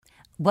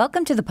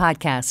Welcome to the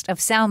podcast of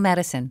Sound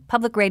Medicine,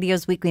 Public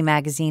Radio's weekly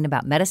magazine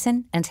about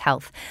medicine and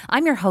health.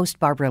 I'm your host,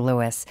 Barbara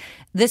Lewis.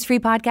 This free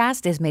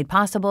podcast is made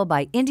possible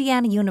by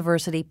Indiana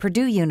University,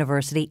 Purdue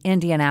University,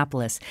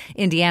 Indianapolis,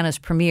 Indiana's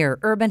premier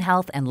urban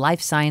health and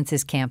life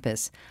sciences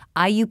campus.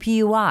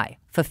 IUPUI,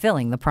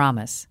 fulfilling the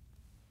promise.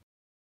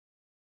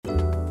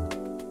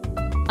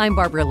 I'm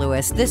Barbara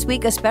Lewis. This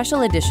week, a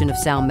special edition of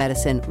Sound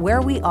Medicine,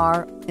 where we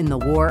are in the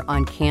war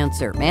on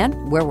cancer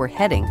and where we're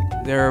heading.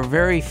 There are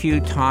very few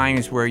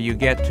times where you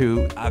get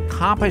to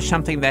accomplish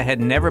something that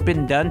had never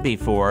been done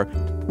before.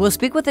 We'll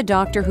speak with a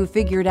doctor who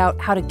figured out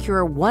how to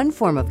cure one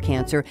form of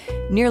cancer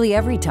nearly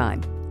every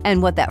time,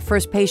 and what that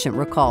first patient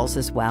recalls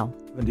as well.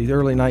 In the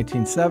early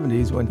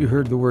 1970s, when you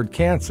heard the word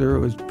cancer, it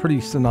was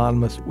pretty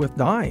synonymous with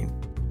dying.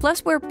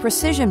 Plus, where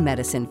precision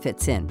medicine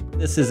fits in.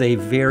 This is a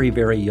very,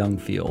 very young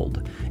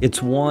field.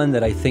 It's one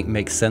that I think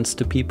makes sense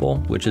to people,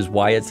 which is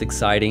why it's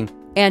exciting.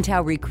 And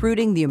how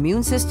recruiting the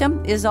immune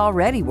system is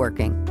already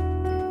working.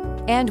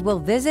 And we'll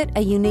visit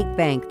a unique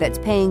bank that's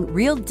paying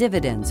real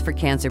dividends for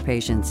cancer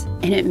patients.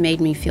 And it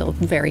made me feel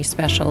very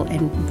special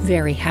and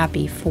very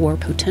happy for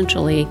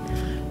potentially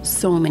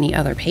so many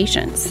other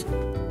patients.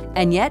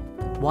 And yet,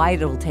 why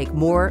it'll take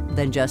more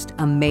than just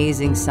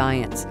amazing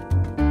science.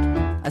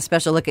 A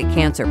special look at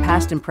cancer,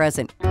 past and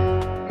present,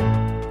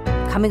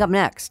 coming up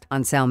next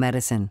on Sound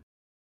Medicine.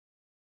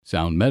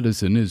 Sound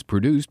Medicine is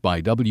produced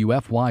by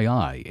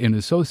WFYI in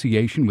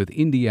association with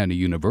Indiana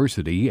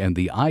University and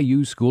the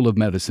IU School of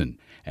Medicine,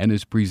 and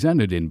is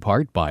presented in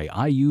part by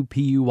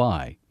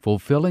IUPUI,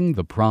 fulfilling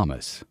the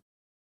promise.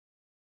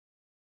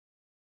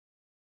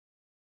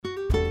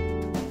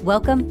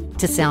 Welcome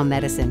to Sound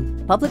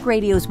Medicine, Public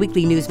Radio's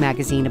weekly news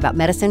magazine about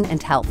medicine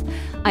and health.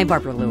 I'm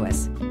Barbara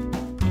Lewis.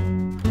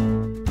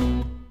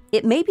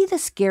 It may be the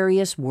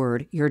scariest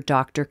word your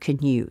doctor can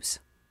use,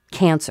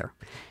 cancer.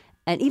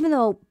 And even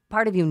though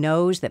part of you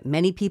knows that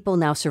many people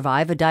now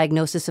survive a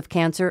diagnosis of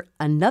cancer,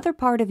 another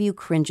part of you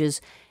cringes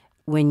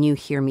when you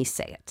hear me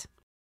say it.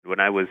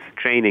 When I was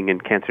training in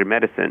cancer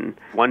medicine,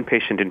 one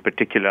patient in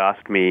particular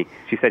asked me,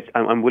 she said,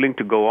 I'm willing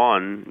to go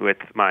on with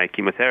my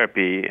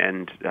chemotherapy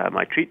and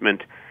my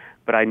treatment,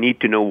 but I need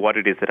to know what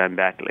it is that I'm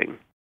battling.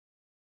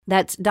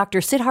 That's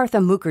Dr. Siddhartha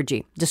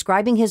Mukherjee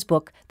describing his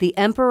book, The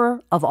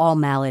Emperor of All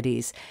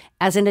Maladies,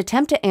 as an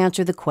attempt to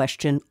answer the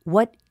question,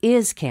 what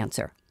is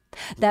cancer?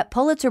 That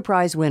Pulitzer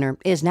Prize winner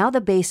is now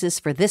the basis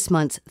for this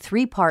month's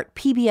three-part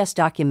PBS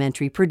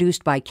documentary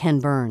produced by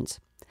Ken Burns.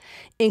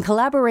 In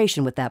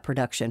collaboration with that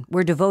production,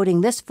 we're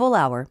devoting this full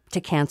hour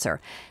to cancer,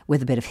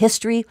 with a bit of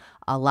history,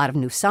 a lot of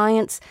new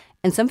science,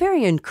 and some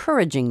very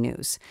encouraging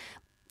news.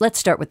 Let's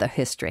start with the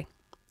history.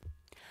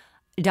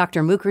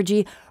 Dr.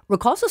 Mukherjee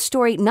recalls a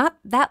story not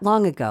that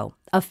long ago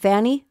of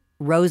Fanny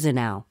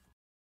Rosenow,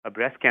 a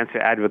breast cancer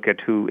advocate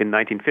who in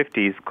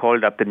 1950s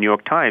called up the New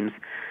York Times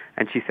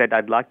and she said,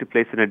 I'd like to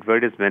place an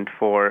advertisement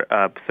for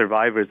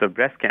survivors of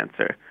breast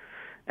cancer.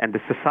 And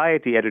the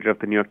society editor of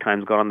the New York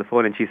Times got on the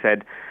phone and she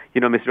said,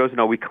 Ms.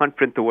 Rosenow, we can't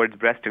print the words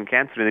breast and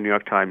cancer in the New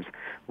York Times.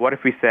 What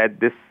if we said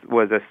this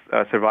was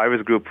a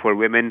survivors group for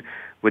women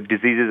with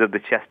diseases of the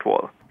chest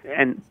wall?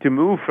 And to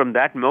move from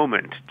that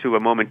moment to a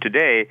moment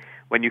today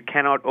when you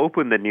cannot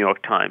open the New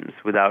York Times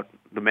without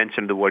the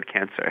mention of the word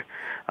cancer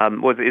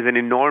is an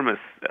enormous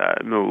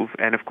move.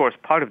 And of course,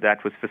 part of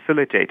that was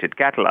facilitated,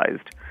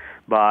 catalyzed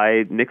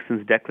by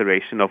Nixon's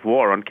declaration of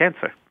war on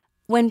cancer.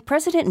 When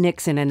President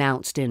Nixon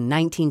announced in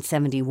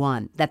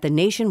 1971 that the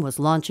nation was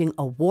launching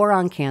a war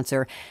on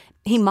cancer,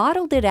 he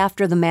modeled it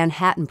after the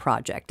Manhattan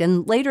Project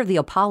and later the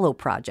Apollo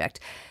Project.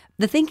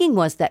 The thinking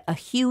was that a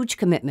huge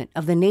commitment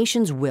of the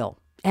nation's will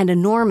and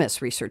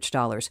enormous research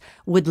dollars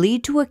would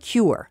lead to a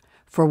cure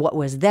for what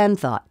was then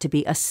thought to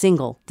be a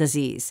single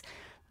disease.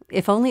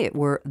 If only it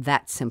were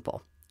that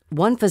simple.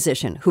 One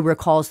physician who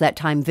recalls that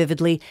time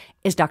vividly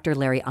is Dr.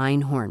 Larry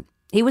Einhorn.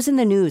 He was in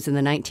the news in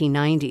the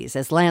 1990s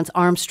as Lance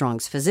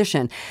Armstrong's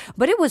physician,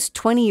 but it was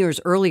 20 years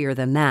earlier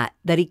than that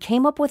he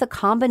came up with a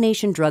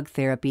combination drug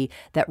therapy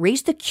that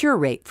raised the cure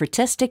rate for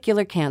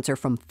testicular cancer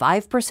from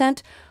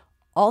 5%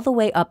 all the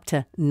way up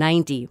to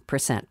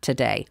 90%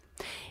 today.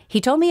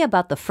 He told me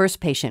about the first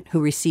patient who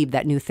received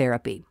that new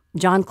therapy,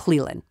 John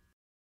Cleland.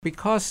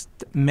 Because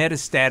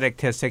metastatic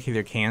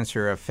testicular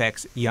cancer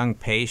affects young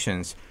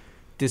patients,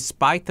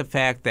 despite the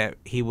fact that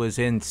he was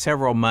in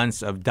several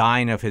months of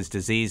dying of his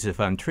disease if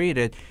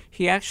untreated,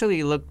 he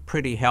actually looked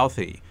pretty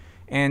healthy.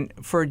 And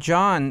for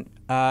John,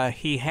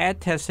 he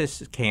had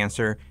testicular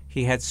cancer,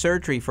 he had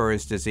surgery for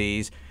his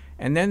disease,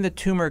 and then the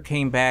tumor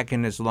came back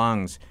in his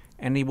lungs,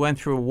 and he went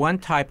through one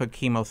type of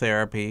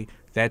chemotherapy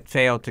that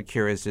failed to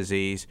cure his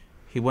disease.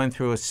 He went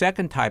through a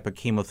second type of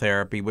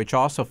chemotherapy, which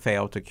also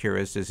failed to cure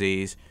his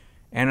disease,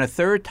 and a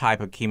third type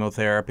of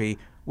chemotherapy,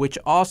 which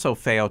also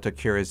failed to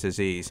cure his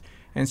disease.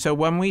 And so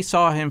when we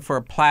saw him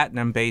for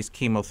platinum-based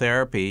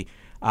chemotherapy,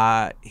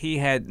 he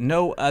had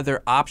no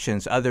other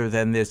options other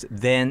than this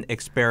then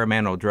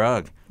experimental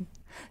drug.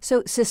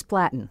 So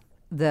cisplatin,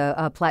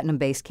 the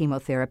platinum-based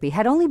chemotherapy,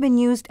 had only been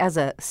used as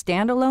a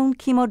standalone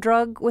chemo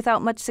drug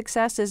without much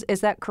success.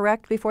 Is that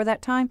correct before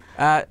that time?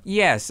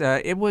 Yes,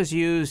 it was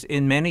used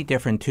in many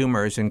different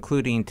tumors,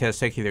 including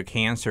testicular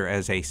cancer,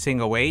 as a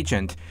single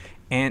agent,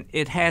 and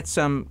it had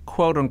some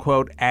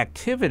quote-unquote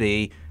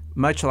activity,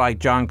 much like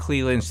John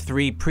Cleland's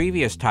 3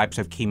 previous types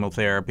of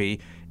chemotherapy,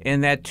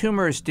 in that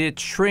tumors did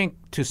shrink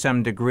to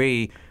some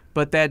degree,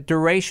 but that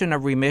duration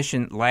of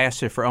remission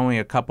lasted for only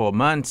a couple of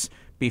months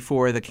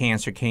before the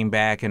cancer came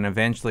back, and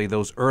eventually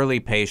those early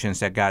patients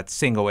that got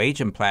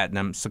single-agent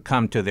platinum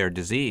succumbed to their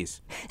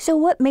disease. So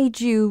what made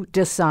you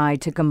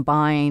decide to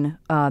combine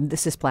the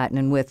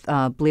cisplatin with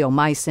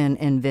bleomycin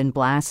and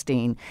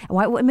vinblastine?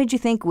 What made you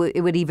think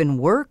it would even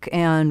work,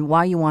 and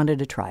why you wanted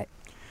to try it?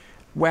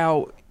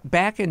 Well,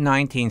 back in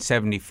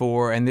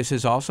 1974, and this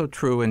is also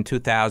true in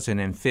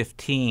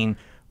 2015,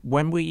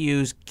 when we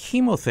use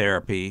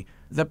chemotherapy,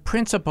 the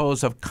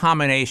principles of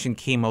combination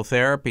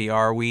chemotherapy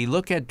are we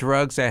look at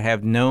drugs that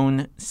have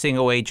known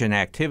single-agent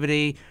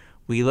activity.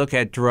 We look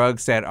at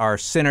drugs that are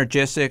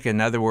synergistic, in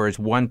other words,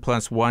 1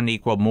 + 1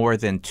 = more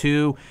than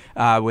 2,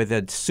 with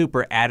a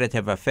super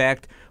additive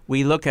effect.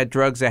 We look at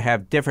drugs that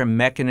have different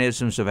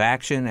mechanisms of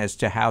action as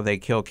to how they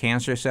kill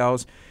cancer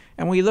cells.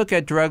 And we look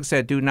at drugs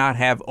that do not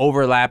have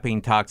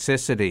overlapping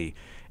toxicity.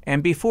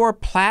 And before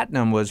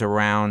platinum was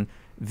around,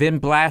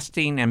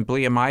 vinblastine and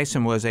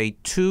bleomycin was a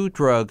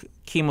 2-drug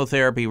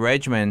chemotherapy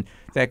regimen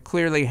that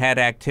clearly had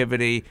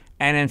activity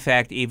and, in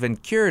fact, even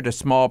cured a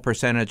small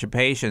percentage of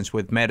patients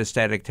with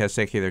metastatic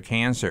testicular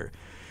cancer.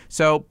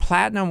 So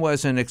platinum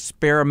was an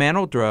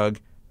experimental drug.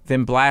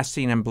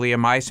 Vinblastine and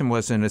bleomycin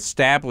was an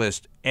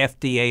established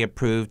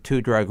FDA-approved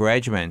 2-drug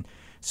regimen.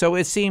 So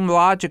it seemed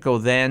logical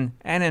then,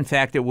 and in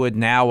fact it would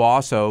now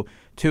also,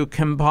 to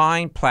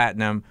combine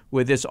platinum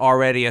with this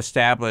already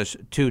established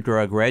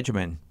 2-drug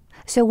regimen.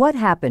 So what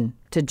happened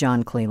to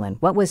John Cleland?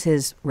 What was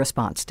his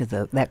response to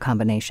that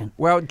combination?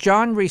 Well,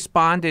 John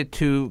responded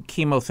to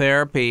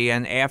chemotherapy,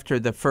 and after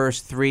the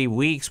first 3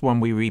 weeks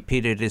when we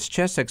repeated his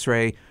chest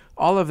X-ray,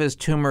 all of his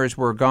tumors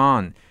were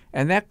gone.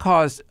 And that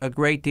caused a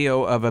great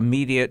deal of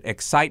immediate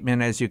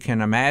excitement, as you can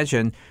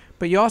imagine.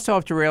 But you also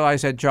have to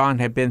realize that John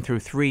had been through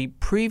 3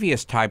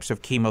 previous types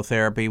of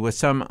chemotherapy with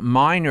some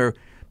minor,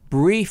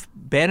 brief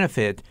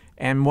benefit,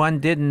 and one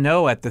didn't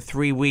know at the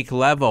 3-week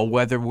level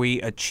whether we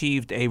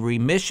achieved a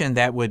remission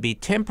that would be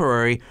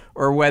temporary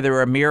or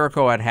whether a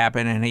miracle had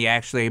happened and he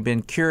actually had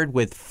been cured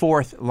with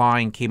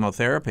 4th-line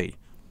chemotherapy.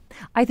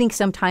 I think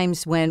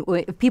sometimes when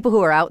people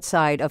who are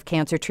outside of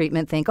cancer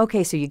treatment think,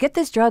 okay, so you get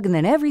this drug and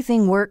then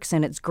everything works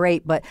and it's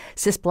great, but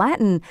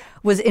cisplatin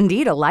was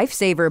indeed a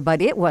lifesaver, but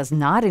it was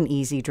not an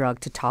easy drug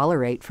to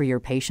tolerate for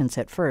your patients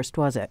at first,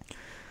 was it?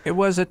 It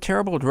was a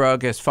terrible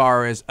drug as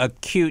far as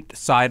acute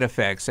side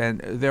effects, and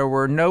there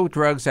were no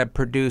drugs that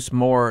produced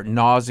more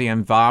nausea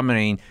and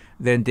vomiting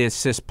than did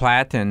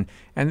cisplatin.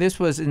 And this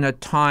was in a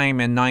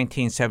time in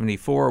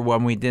 1974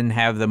 when we didn't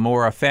have the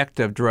more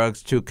effective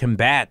drugs to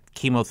combat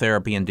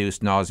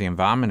chemotherapy-induced nausea and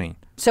vomiting.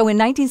 So in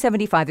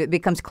 1975, it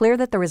becomes clear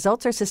that the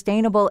results are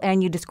sustainable,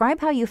 and you describe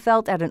how you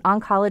felt at an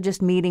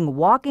oncologist meeting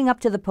walking up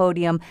to the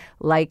podium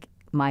like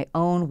my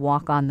own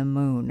walk on the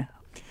moon.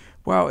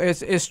 Well,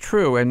 it's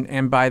true,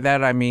 and by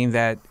that I mean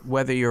that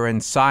whether you're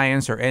in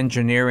science or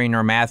engineering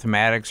or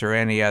mathematics or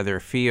any other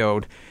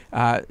field,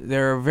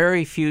 there are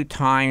very few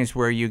times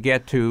where you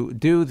get to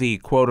do the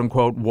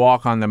quote-unquote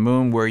walk on the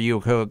moon where you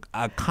could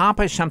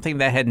accomplish something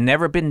that had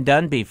never been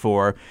done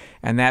before,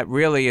 and that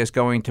really is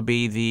going to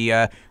be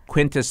the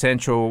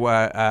quintessential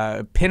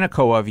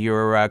pinnacle of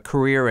your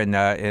career in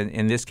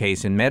this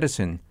case in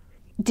medicine.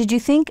 Did you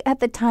think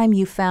at the time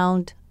you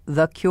found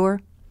the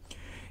cure?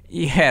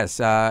 Yes.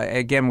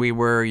 Again, we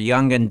were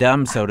young and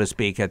dumb, so to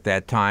speak, at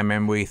that time,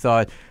 and we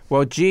thought,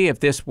 well, gee, if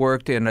this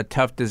worked in a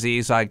tough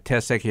disease like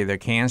testicular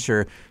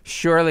cancer,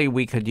 surely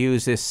we could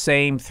use this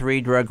same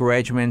 3-drug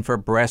regimen for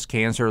breast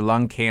cancer,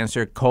 lung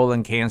cancer,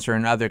 colon cancer,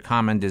 and other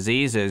common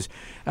diseases.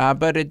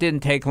 But it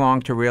didn't take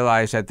long to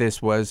realize that this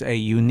was a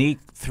unique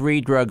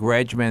 3-drug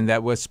regimen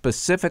that was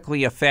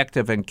specifically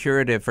effective and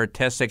curative for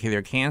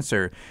testicular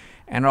cancer.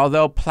 And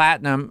although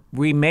platinum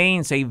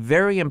remains a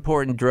very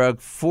important drug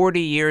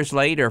 40 years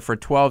later for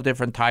 12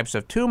 different types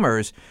of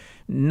tumors,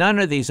 none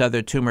of these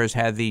other tumors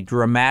had the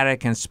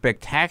dramatic and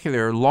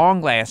spectacular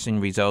long-lasting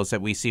results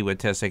that we see with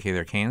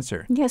testicular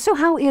cancer. Yeah, so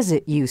how is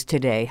it used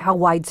today? How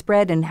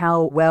widespread and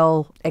how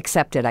well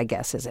accepted, I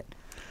guess, is it?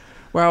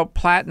 Well,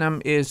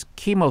 platinum is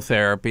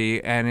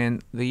chemotherapy, and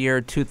in the year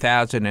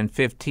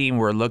 2015,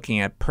 we're looking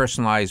at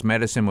personalized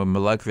medicine with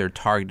molecular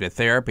targeted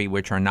therapy,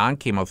 which are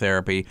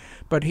non-chemotherapy.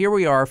 But here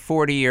we are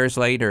 40 years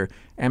later,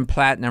 and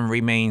platinum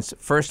remains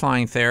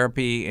first-line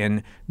therapy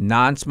in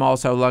non-small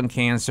cell lung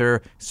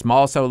cancer,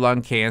 small cell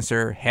lung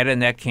cancer, head and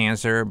neck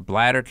cancer,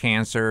 bladder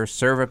cancer,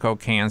 cervical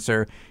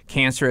cancer,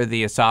 cancer of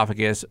the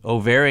esophagus,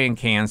 ovarian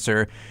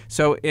cancer.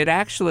 So it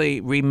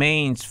actually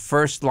remains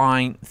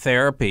first-line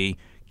therapy,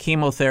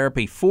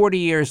 chemotherapy 40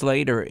 years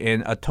later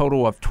in a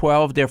total of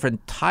 12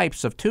 different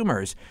types of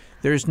tumors.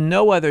 There's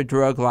no other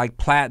drug like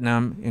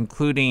platinum,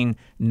 including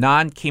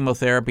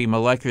non-chemotherapy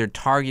molecular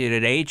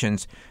targeted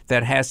agents,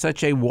 that has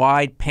such a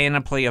wide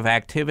panoply of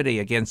activity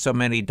against so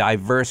many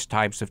diverse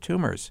types of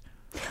tumors.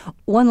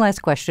 One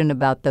last question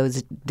about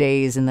those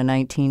days in the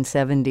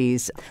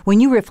 1970s. When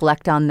you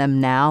reflect on them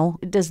now,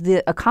 does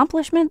the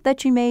accomplishment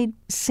that you made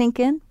sink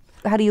in?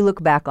 How do you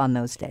look back on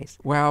those days?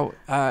 Well,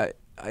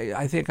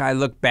 I think I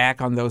look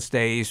back on those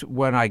days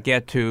when I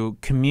get to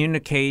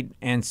communicate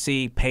and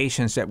see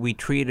patients that we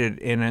treated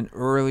in an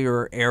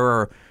earlier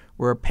era,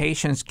 where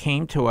patients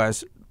came to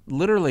us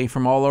literally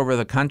from all over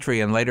the country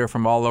and later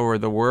from all over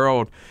the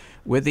world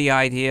with the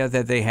idea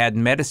that they had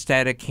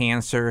metastatic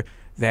cancer,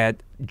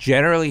 that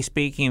generally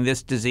speaking,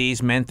 this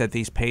disease meant that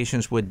these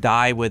patients would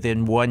die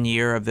within 1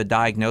 year of the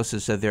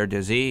diagnosis of their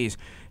disease.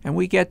 And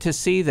we get to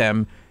see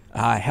them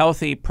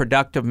healthy,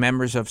 productive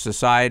members of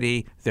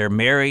society. They're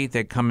married,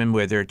 they come in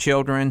with their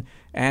children,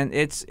 and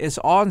it's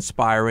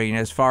awe-inspiring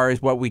as far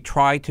as what we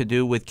try to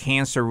do with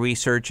cancer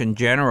research in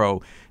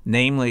general,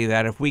 namely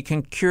that if we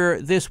can cure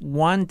this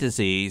one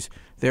disease,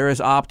 there is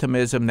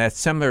optimism that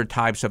similar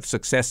types of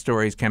success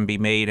stories can be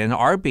made and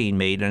are being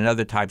made in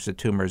other types of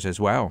tumors as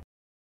well.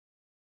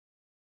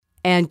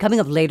 And coming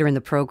up later in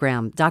the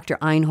program, Dr.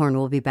 Einhorn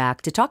will be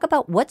back to talk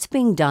about what's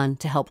being done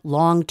to help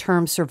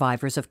long-term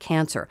survivors of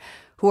cancer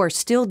who are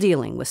still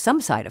dealing with some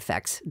side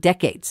effects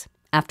decades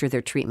after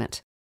their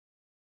treatment.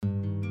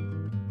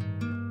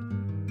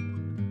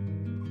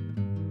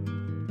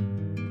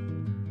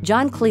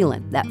 John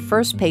Cleland, that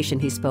first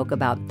patient he spoke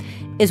about,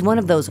 is one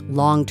of those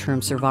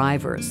long-term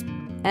survivors.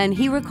 And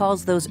he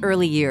recalls those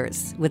early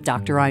years with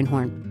Dr.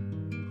 Einhorn.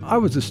 I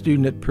was a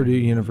student at Purdue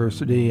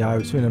University. I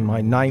was in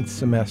my 9th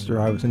semester.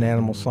 I was an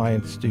animal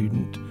science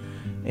student.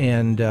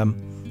 And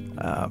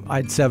I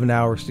had 7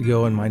 hours to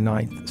go in my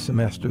 9th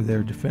semester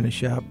there to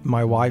finish up.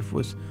 My wife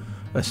was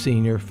a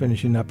senior,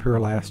 finishing up her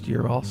last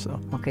year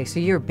also. Okay, so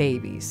you're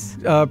babies.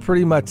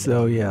 Pretty much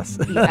so, yes.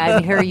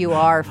 And here you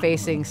are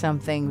facing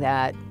something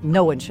that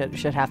no one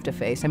should have to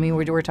face. I mean,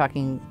 we're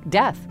talking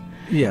death.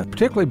 Yeah,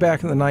 particularly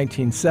back in the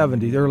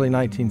 1970s, early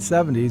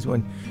 1970s,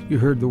 when you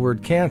heard the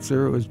word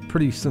cancer, it was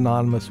pretty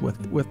synonymous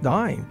with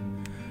dying.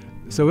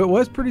 So it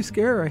was pretty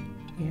scary.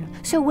 Yeah.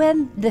 So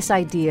when this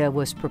idea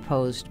was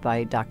proposed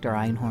by Dr.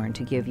 Einhorn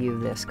to give you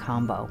this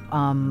combo,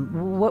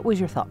 what was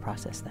your thought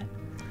process then?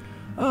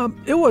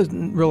 It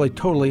wasn't really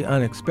totally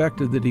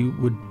unexpected that he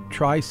would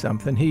try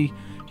something. He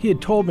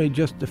had told me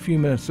just a few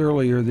minutes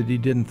earlier that he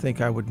didn't think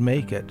I would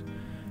make it.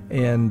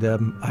 And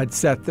I'd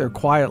sat there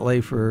quietly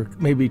for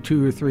maybe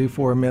 2 or 3,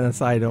 4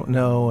 minutes, I don't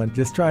know, and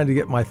just trying to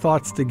get my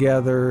thoughts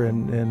together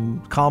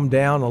and calm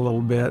down a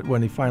little bit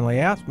when he finally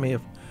asked me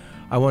if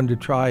I wanted to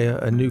try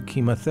a new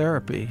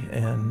chemotherapy.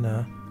 And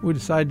we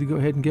decided to go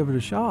ahead and give it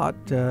a shot.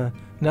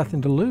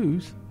 Nothing to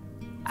lose.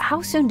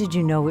 How soon did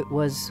you know it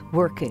was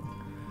working?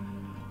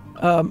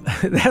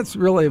 That's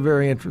really a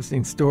very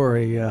interesting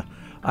story.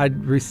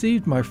 I'd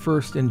received my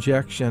first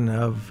injection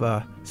of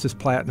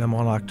cisplatin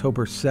on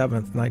October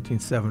 7th,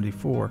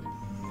 1974,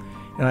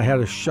 and I had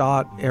a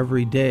shot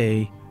every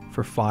day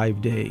for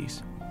 5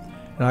 days.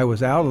 And I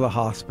was out of the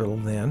hospital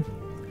then,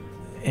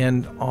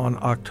 and on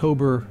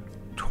October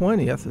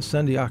 20th, the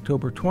Sunday,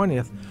 October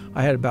 20th,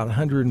 I had about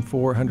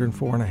 104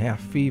 and a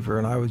half fever,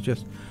 and I was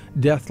just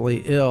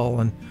deathly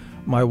ill, and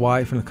my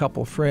wife and a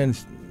couple of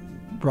friends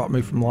brought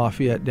me from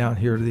Lafayette down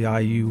here to the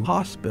IU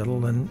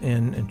hospital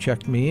and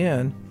checked me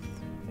in.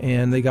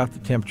 And they got the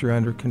temperature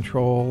under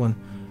control, and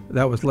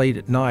that was late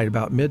at night,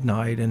 about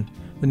midnight. And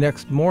the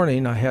next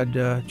morning, I had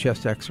a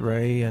chest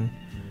X-ray,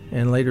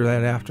 and later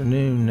that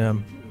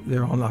afternoon,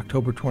 there on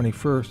October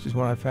 21st, is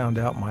when I found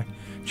out my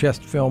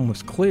chest film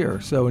was clear.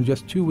 So in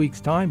just 2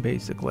 weeks' time,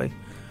 basically,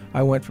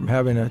 I went from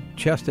having a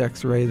chest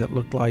X-ray that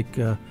looked like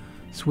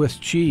Swiss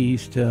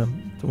cheese to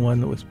one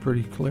that was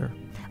pretty clear.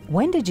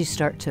 When did you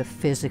start to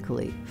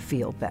physically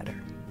feel better?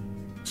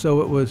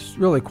 So it was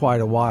really quite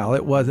a while.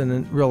 It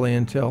wasn't really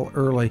until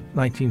early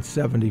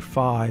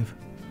 1975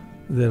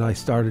 that I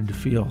started to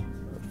feel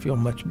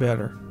much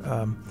better.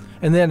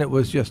 And then it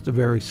was just a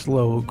very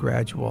slow,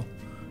 gradual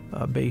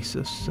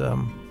basis.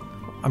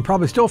 I'm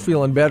probably still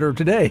feeling better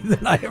today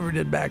than I ever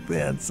did back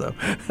then. So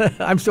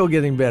I'm still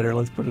getting better,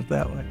 let's put it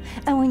that way.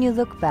 And when you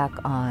look back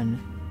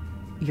on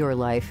your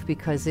life,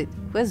 because it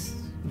was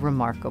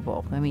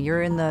remarkable. I mean,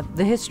 you're in the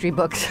history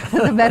books,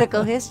 the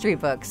medical history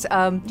books.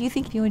 Do you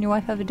think you and your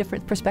wife have a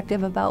different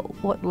perspective about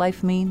what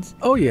life means?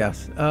 Oh,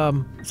 yes.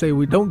 Say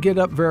we don't get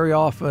up very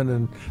often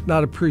and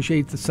not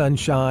appreciate the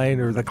sunshine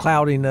or the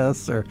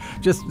cloudiness or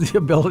just the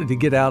ability to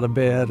get out of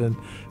bed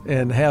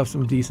and have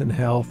some decent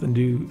health and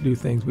do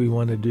things we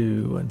want to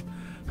do. And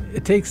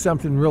it takes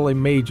something really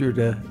major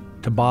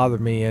to bother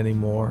me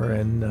anymore.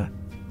 And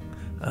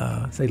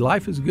say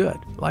life is good.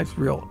 Life's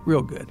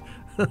real good.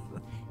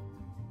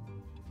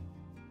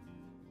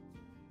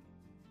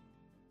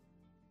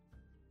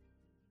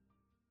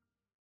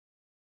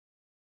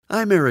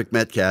 I'm Eric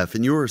Metcalf,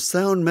 and your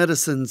Sound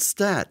Medicine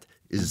Stat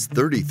is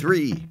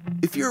 33.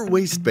 If your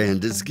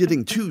waistband is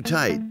getting too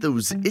tight,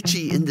 those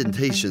itchy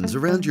indentations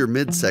around your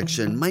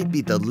midsection might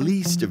be the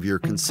least of your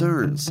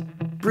concerns.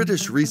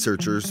 British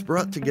researchers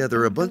brought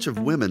together a bunch of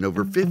women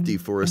over 50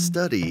 for a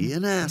study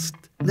and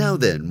asked, "Now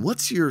then,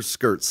 what's your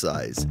skirt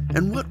size?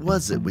 And what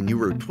was it when you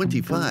were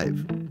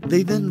 25?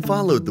 They then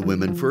followed the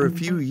women for a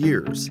few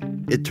years.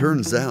 It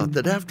turns out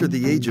that after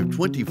the age of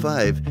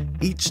 25,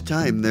 each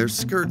time their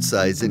skirt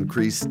size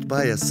increased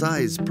by a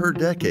size per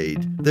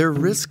decade, their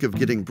risk of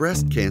getting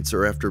breast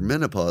cancer after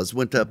menopause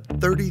went up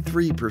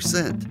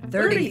 33%.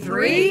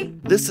 33?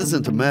 This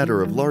isn't a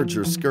matter of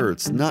larger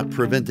skirts not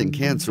preventing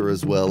cancer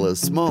as well as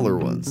smaller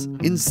ones.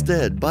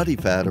 Instead, body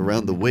fat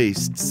around the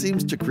waist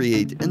seems to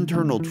create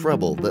internal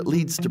trouble that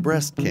leads to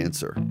breast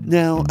cancer.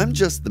 Now, I'm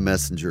just the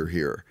messenger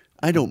here.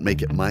 I don't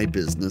make it my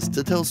business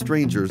to tell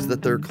strangers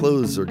that their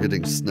clothes are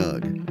getting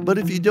snug. But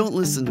if you don't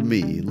listen to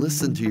me,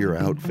 listen to your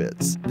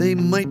outfits. They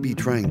might be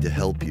trying to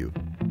help you.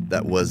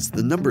 That was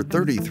the number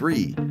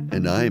 33,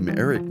 and I'm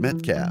Eric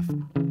Metcalf.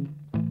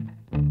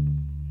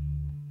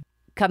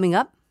 Coming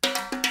up,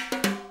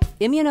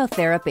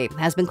 immunotherapy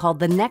has been called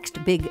the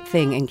next big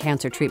thing in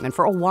cancer treatment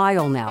for a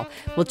while now.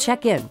 We'll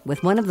check in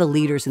with one of the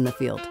leaders in the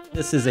field.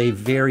 This is a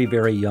very,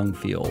 very young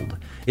field.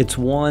 It's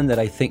one that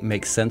I think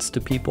makes sense to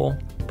people,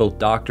 both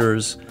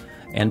doctors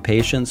and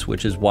patients,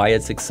 which is why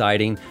it's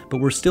exciting.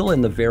 But we're still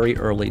in the very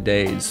early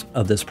days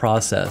of this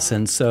process.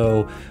 And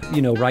so,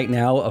 right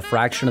now, a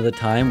fraction of the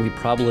time, we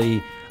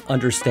probably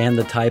understand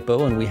the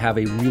typo and we have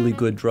a really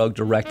good drug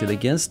directed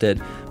against it,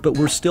 but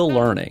we're still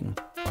learning.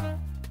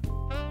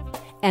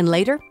 And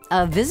later,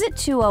 a visit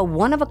to a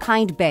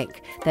one-of-a-kind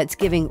bank that's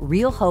giving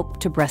real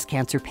hope to breast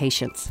cancer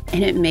patients.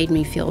 And it made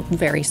me feel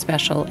very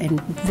special and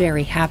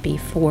very happy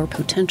for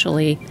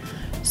potentially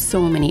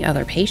so many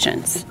other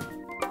patients.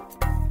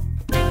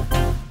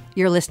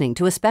 You're listening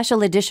to a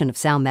special edition of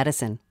Sound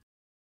Medicine.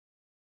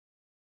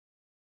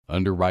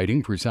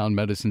 Underwriting for Sound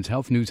Medicine's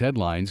Health News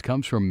headlines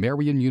comes from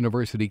Marian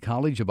University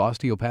College of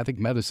Osteopathic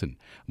Medicine.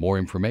 More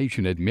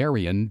information at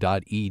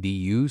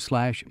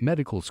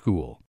marian.edu/medical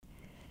school.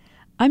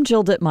 I'm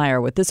Jill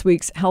Dittmeyer with this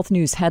week's Health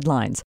News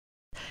headlines.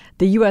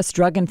 The U.S.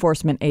 Drug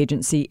Enforcement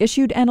Agency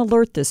issued an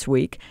alert this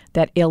week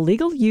that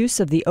illegal use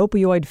of the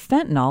opioid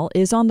fentanyl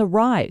is on the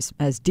rise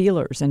as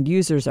dealers and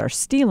users are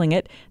stealing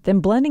it, then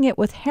blending it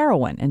with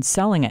heroin and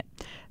selling it.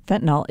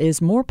 Fentanyl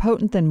is more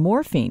potent than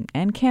morphine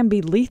and can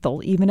be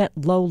lethal even at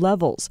low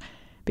levels.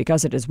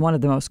 Because it is one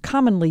of the most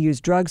commonly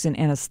used drugs in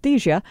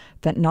anesthesia,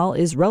 fentanyl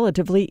is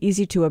relatively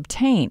easy to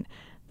obtain.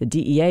 The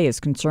DEA is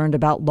concerned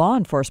about law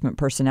enforcement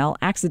personnel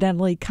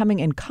accidentally coming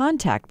in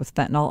contact with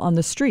fentanyl on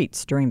the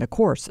streets during the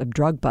course of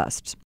drug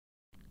busts.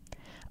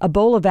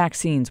 Ebola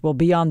vaccines will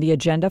be on the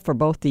agenda for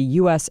both the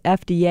U.S.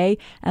 FDA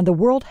and the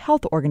World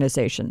Health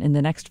Organization in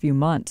the next few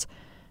months.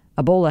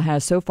 Ebola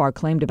has so far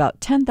claimed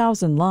about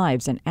 10,000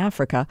 lives in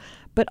Africa,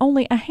 but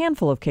only a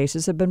handful of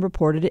cases have been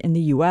reported in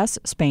the U.S.,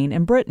 Spain,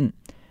 and Britain.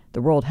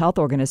 The World Health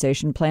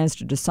Organization plans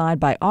to decide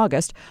by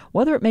August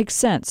whether it makes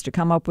sense to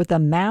come up with a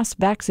mass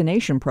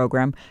vaccination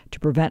program to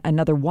prevent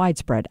another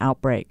widespread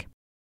outbreak.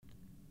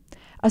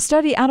 A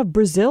study out of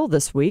Brazil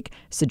this week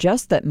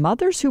suggests that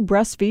mothers who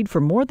breastfeed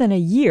for more than a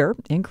year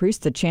increase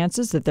the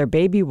chances that their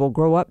baby will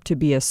grow up to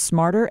be a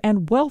smarter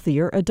and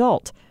wealthier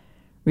adult.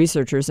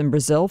 Researchers in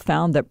Brazil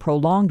found that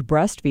prolonged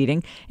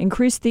breastfeeding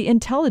increased the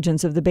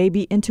intelligence of the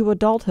baby into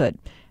adulthood,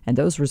 and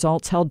those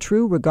results held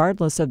true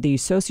regardless of the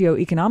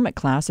socioeconomic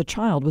class a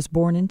child was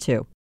born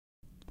into.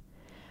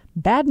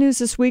 Bad news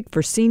this week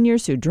for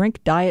seniors who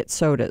drink diet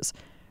sodas.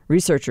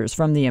 Researchers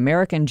from the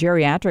American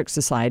Geriatric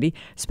Society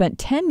spent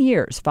 10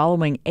 years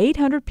following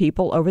 800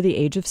 people over the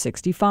age of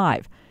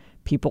 65.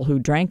 People who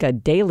drank a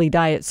daily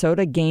diet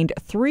soda gained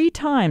 3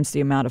 times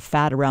the amount of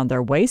fat around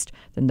their waist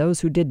than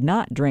those who did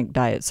not drink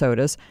diet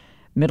sodas.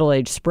 Middle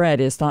age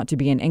spread is thought to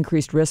be an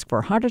increased risk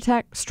for heart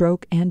attack,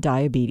 stroke, and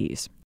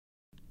diabetes.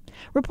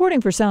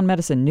 Reporting for Sound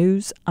Medicine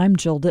News, I'm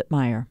Jill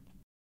Dittmeyer.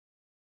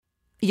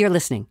 You're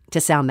listening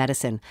to Sound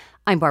Medicine.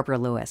 I'm Barbara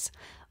Lewis.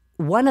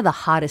 One of the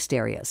hottest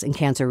areas in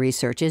cancer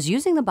research is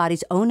using the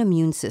body's own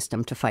immune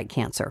system to fight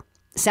cancer.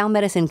 Sound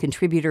Medicine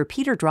contributor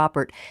Peter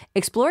Droppert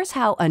explores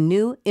how a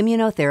new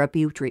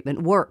immunotherapy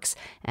treatment works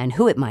and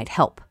who it might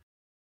help.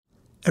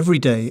 Every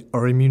day,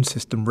 our immune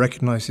system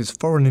recognizes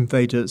foreign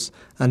invaders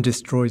and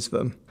destroys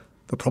them.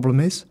 The problem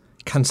is,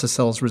 cancer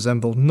cells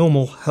resemble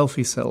normal,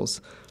 healthy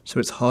cells, so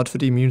it's hard for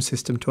the immune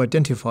system to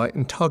identify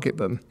and target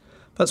them.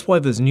 That's why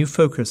there's a new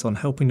focus on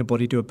helping the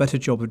body do a better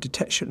job of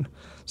detection,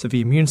 so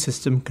the immune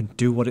system can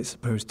do what it's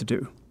supposed to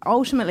do.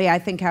 Ultimately, I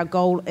think our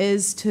goal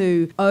is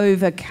to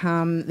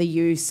overcome the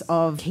use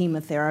of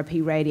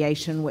chemotherapy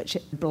radiation, which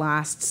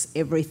blasts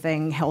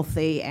everything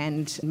healthy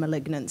and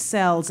malignant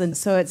cells. And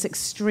so it's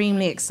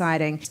extremely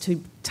exciting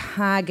to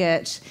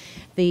target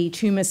the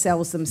tumour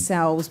cells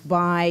themselves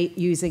by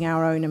using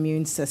our own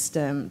immune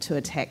system to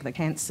attack the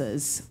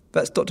cancers.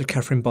 That's Dr.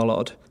 Catherine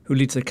Bollard, who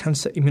leads a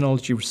cancer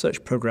immunology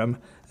research program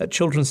at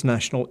Children's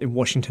National in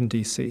Washington,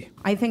 D.C.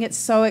 I think it's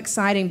so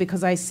exciting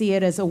because I see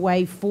it as a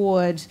way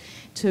forward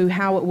to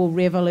how it will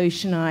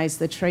revolutionize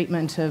the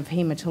treatment of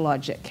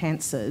hematologic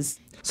cancers.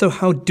 So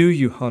how do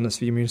you harness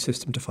the immune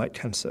system to fight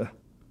cancer?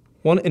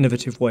 One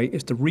innovative way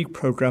is to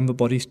reprogram the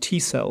body's T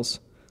cells.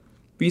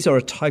 These are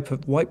a type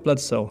of white blood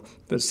cell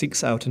that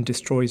seeks out and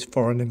destroys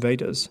foreign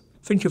invaders.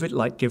 Think of it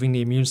like giving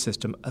the immune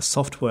system a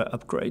software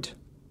upgrade.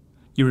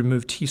 You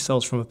remove T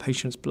cells from a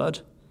patient's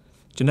blood,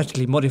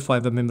 genetically modify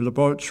them in the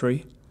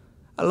laboratory,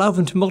 allow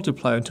them to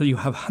multiply until you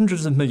have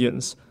hundreds of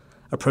millions,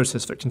 a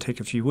process that can take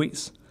a few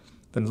weeks,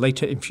 then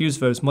later infuse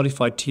those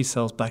modified T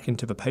cells back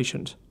into the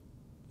patient.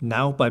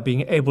 Now, by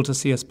being able to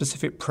see a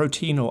specific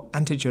protein or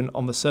antigen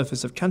on the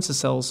surface of cancer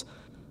cells,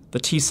 the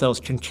T cells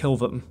can kill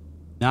them.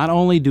 Not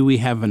only do we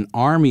have an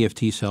army of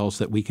T cells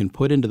that we can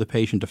put into the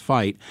patient to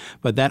fight,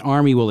 but that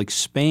army will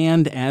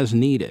expand as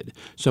needed.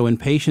 So in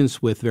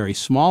patients with very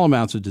small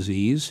amounts of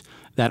disease,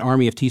 that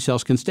army of T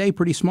cells can stay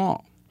pretty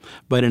small.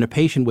 But in a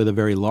patient with a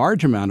very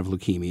large amount of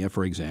leukemia,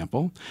 for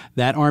example,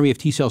 that army of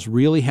T cells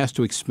really has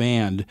to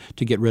expand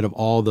to get rid of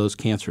all those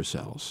cancer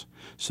cells.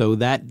 So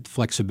that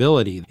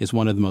flexibility is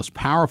one of the most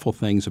powerful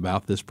things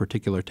about this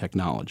particular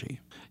technology.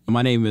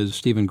 My name is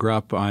Stephen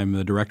Grupp. I'm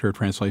the Director of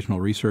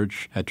Translational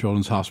Research at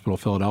Children's Hospital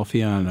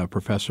Philadelphia and a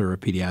Professor of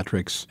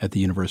Pediatrics at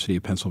the University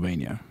of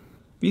Pennsylvania.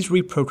 These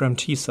reprogrammed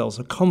T cells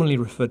are commonly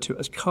referred to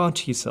as CAR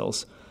T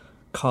cells.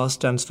 CAR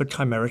stands for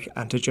chimeric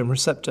antigen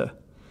receptor.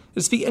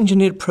 It's the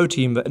engineered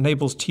protein that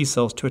enables T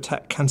cells to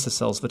attack cancer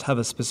cells that have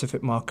a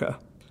specific marker.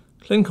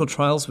 Clinical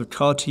trials with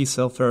CAR T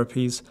cell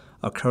therapies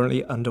are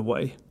currently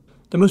underway.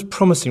 The most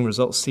promising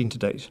results seen to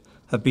date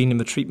have been in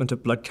the treatment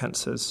of blood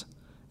cancers,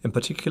 in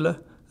particular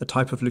a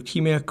type of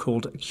leukemia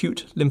called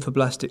acute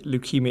lymphoblastic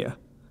leukemia,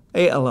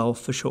 ALL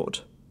for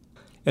short.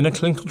 In a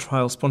clinical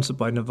trial sponsored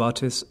by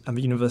Novartis and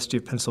the University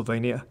of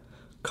Pennsylvania,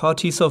 CAR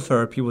T-cell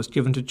therapy was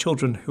given to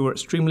children who were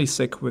extremely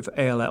sick with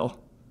ALL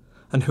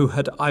and who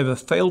had either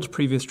failed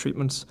previous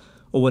treatments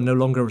or were no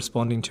longer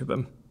responding to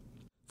them.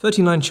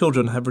 39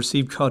 children have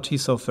received CAR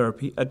T-cell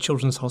therapy at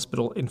Children's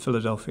Hospital in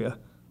Philadelphia.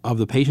 Of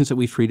the patients that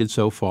we've treated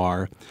so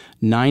far,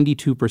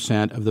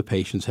 92% of the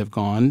patients have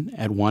gone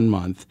at 1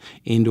 month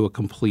into a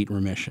complete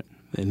remission.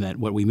 And that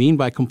what we mean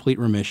by complete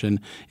remission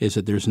is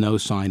that there's no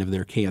sign of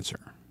their cancer.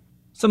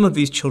 Some of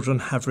these children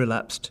have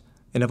relapsed.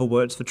 In other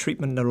words, the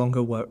treatment no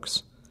longer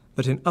works.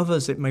 But in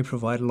others, it may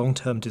provide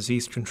long-term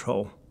disease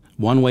control.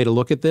 One way to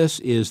look at this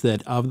is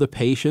that of the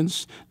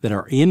patients that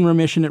are in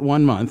remission at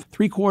 1 month,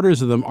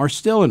 3/4 of them are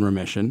still in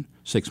remission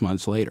 6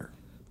 months later.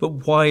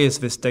 But why is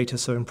this data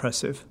so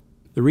impressive?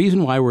 The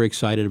reason why we're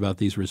excited about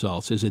these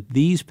results is that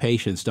these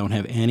patients don't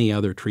have any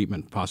other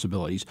treatment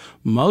possibilities.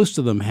 Most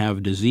of them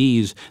have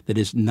disease that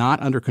is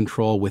not under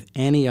control with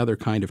any other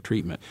kind of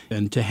treatment.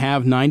 And to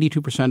have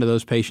 92% of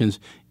those patients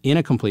in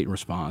a complete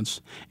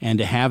response and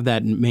to have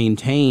that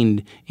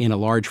maintained in a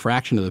large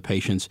fraction of the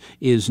patients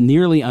is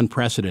nearly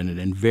unprecedented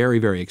and very,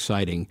 very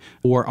exciting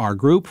for our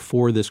group,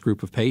 for this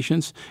group of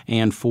patients,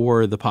 and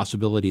for the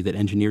possibility that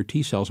engineered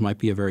T cells might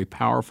be a very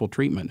powerful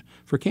treatment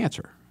for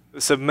cancer.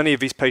 So many of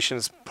these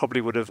patients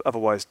probably would have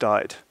otherwise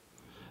died.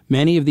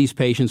 Many of these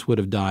patients would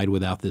have died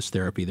without this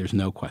therapy. There's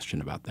no question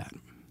about that.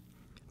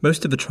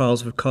 Most of the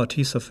trials with CAR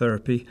T-cell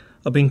therapy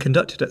are being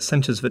conducted at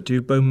centres that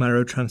do bone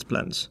marrow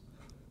transplants.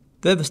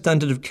 They're the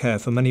standard of care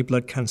for many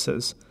blood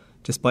cancers,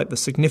 despite the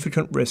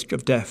significant risk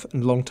of death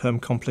and long-term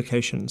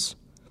complications.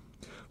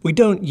 We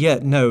don't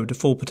yet know the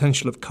full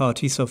potential of CAR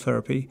T-cell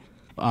therapy.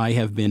 I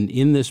have been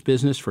in this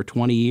business for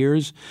 20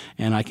 years,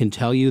 and I can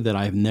tell you that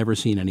I've never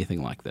seen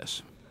anything like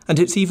this. And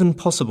it's even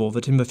possible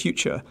that in the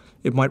future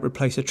it might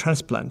replace a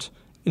transplant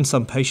in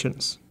some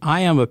patients.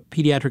 I am a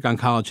pediatric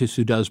oncologist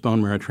who does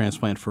bone marrow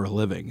transplant for a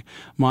living.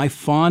 My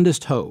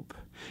fondest hope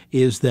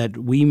is that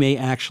we may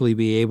actually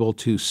be able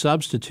to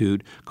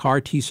substitute CAR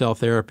T-cell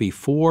therapy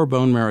for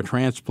bone marrow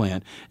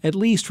transplant, at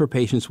least for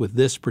patients with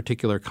this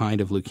particular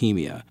kind of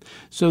leukemia.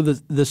 So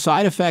the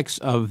side effects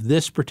of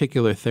this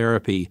particular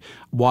therapy,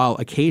 while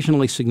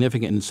occasionally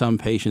significant in some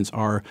patients,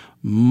 are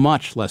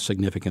much less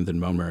significant than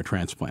bone marrow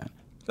transplant.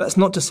 That's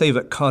not to say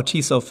that CAR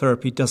T-cell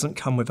therapy doesn't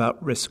come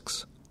without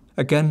risks.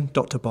 Again,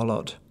 Dr.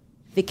 Bollard.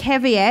 The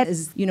caveat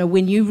is,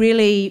 when you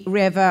really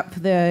rev up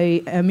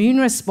the immune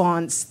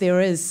response,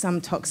 there is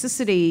some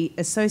toxicity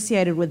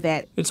associated with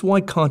that. It's why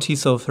CAR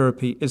T-cell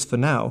therapy is, for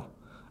now,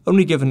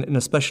 only given in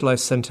a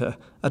specialized center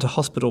at a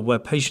hospital where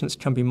patients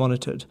can be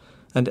monitored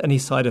and any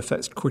side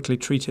effects quickly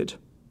treated.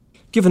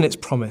 Given its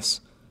promise,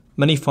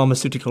 many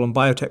pharmaceutical and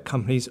biotech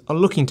companies are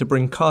looking to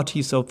bring CAR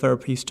T-cell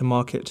therapies to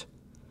market.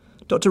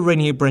 Dr.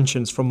 Rainier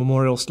Brenchens from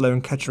Memorial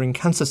Sloan Kettering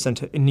Cancer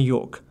Center in New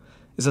York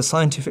is a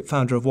scientific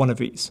founder of one of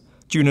these,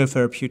 Juno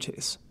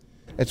Therapeutics.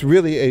 It's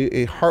really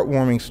a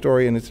heartwarming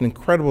story, and it's an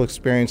incredible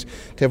experience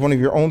to have one of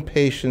your own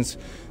patients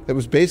that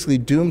was basically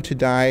doomed to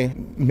die,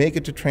 make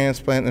it to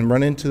transplant, and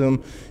run into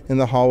them in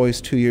the hallways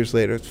 2 years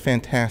later. It's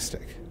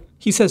fantastic.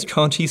 He says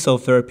CAR T-cell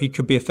therapy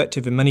could be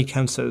effective in many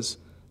cancers,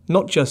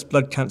 not just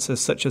blood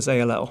cancers such as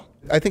ALL.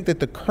 I think that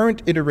the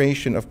current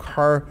iteration of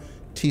CAR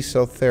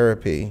T-cell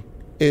therapy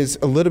is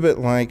a little bit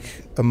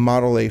like a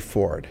Model A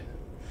Ford.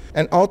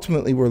 And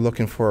ultimately, we're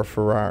looking for a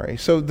Ferrari.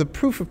 So the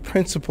proof of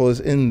principle is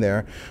in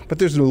there, but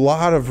there's a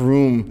lot of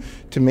room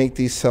to make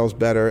these cells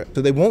better.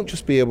 So they won't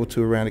just be able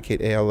to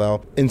eradicate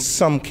ALL in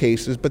some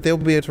cases, but they'll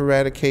be able to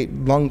eradicate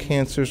lung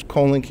cancers,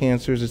 colon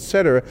cancers,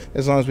 etc.,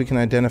 as long as we can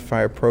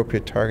identify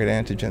appropriate target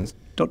antigens.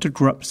 Dr.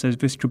 Grupp says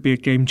this could be a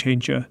game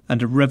changer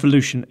and a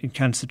revolution in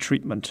cancer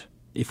treatment.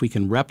 If we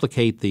can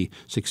replicate the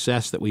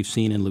success that we've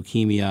seen in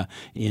leukemia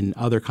in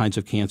other kinds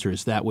of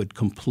cancers, that would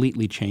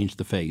completely change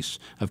the face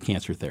of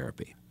cancer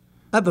therapy.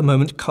 At the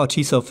moment, CAR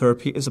T-cell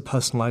therapy is a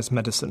personalised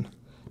medicine.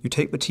 You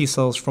take the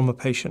T-cells from a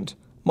patient,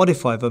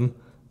 modify them,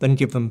 then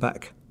give them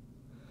back.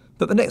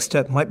 But the next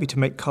step might be to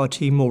make CAR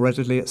T more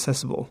readily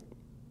accessible,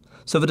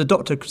 so that a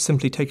doctor could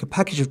simply take a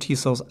package of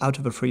T-cells out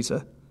of a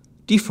freezer,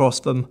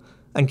 defrost them,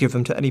 and give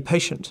them to any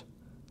patient.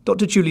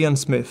 Dr. Julianne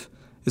Smith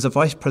is a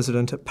vice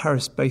president at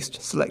Paris-based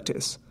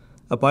Selectis,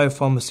 a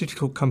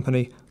biopharmaceutical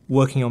company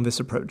working on this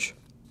approach.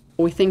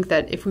 We think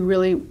that if we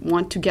really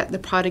want to get the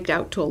product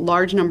out to a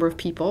large number of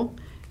people,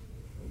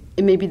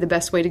 it may be the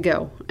best way to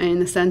go, in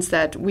the sense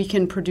that we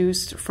can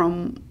produce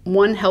from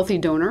one healthy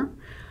donor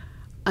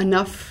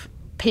enough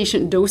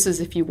patient doses,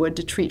 if you would,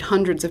 to treat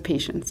hundreds of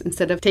patients,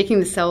 instead of taking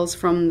the cells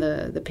from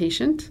the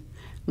patient,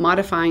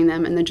 modifying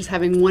them, and then just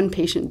having one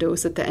patient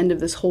dose at the end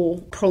of this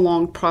whole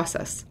prolonged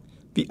process.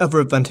 The other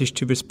advantage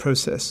to this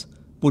process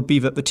would be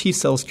that the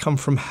T-cells come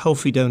from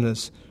healthy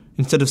donors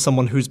instead of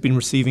someone who's been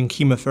receiving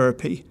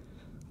chemotherapy,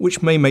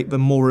 which may make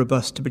them more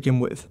robust to begin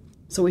with.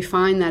 So we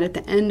find that at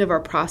the end of our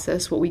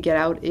process, what we get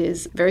out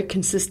is a very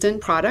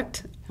consistent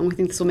product, and we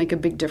think this will make a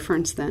big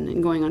difference then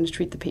in going on to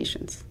treat the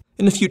patients.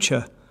 In the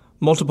future,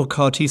 multiple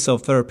CAR T-cell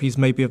therapies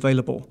may be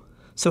available,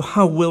 so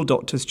how will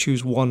doctors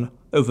choose one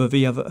over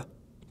the other?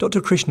 Dr.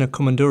 Krishna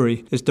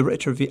Komanduri is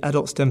director of the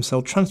Adult Stem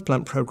Cell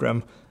Transplant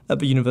Program at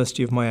the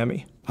University of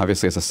Miami.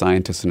 Obviously, as a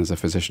scientist and as a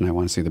physician, I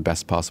want to see the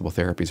best possible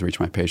therapies reach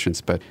my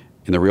patients. But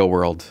in the real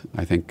world,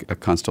 I think a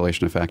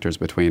constellation of factors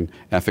between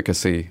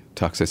efficacy,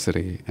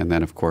 toxicity, and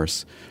then, of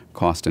course,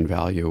 cost and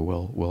value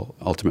will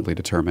ultimately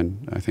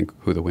determine, I think,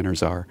 who the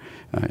winners are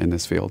in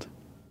this field.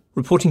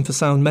 Reporting for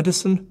Sound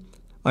Medicine,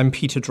 I'm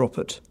Peter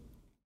Droppert.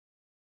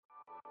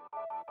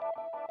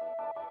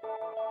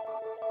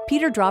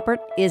 Peter Droppert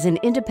is an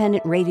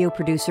independent radio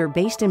producer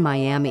based in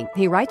Miami.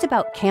 He writes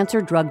about cancer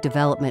drug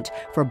development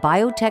for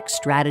Biotech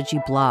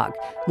Strategy blog.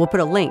 We'll put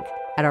a link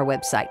at our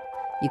website.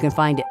 You can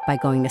find it by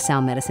going to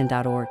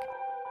soundmedicine.org.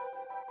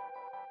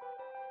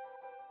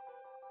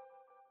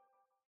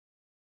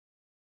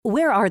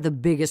 Where are the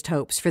biggest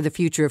hopes for the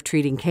future of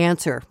treating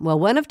cancer? Well,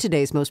 one of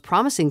today's most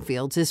promising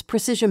fields is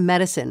precision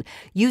medicine,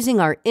 using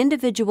our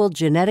individual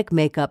genetic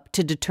makeup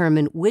to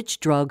determine which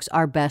drugs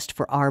are best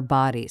for our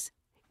bodies.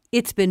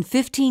 It's been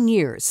 15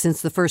 years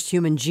since the first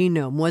human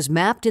genome was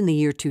mapped in the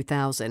year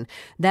 2000.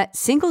 That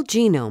single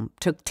genome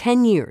took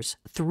 10 years,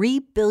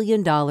 $3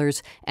 billion,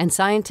 and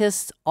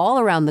scientists all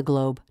around the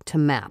globe to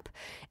map.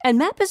 And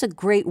map is a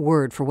great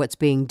word for what's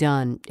being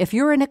done. If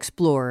you're an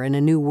explorer in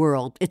a new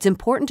world, it's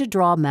important to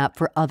draw a map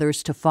for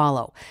others to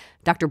follow.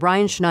 Dr.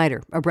 Brian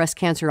Schneider, a breast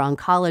cancer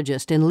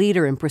oncologist and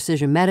leader in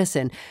precision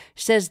medicine,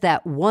 says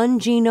that one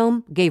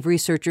genome gave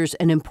researchers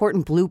an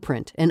important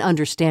blueprint in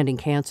understanding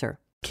cancer.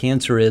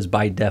 Cancer is,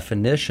 by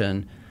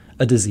definition,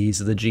 a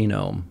disease of the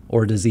genome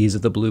or a disease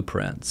of the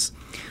blueprints.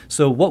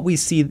 So what we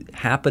see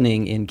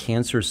happening in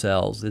cancer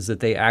cells is that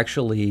they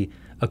actually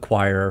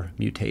acquire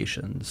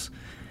mutations.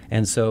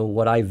 And so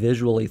what I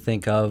visually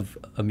think of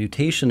a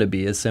mutation to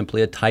be is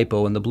simply a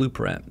typo in the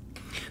blueprint.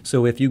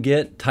 So if you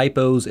get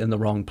typos in the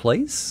wrong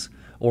place,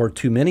 or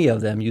too many of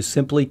them, you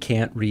simply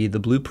can't read the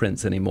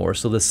blueprints anymore.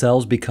 So the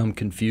cells become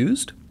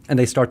confused and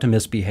they start to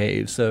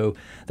misbehave. So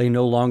they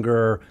no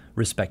longer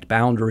respect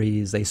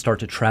boundaries, they start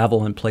to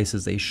travel in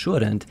places they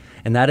shouldn't,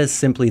 and that is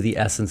simply the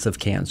essence of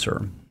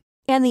cancer.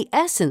 And the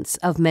essence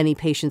of many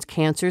patients'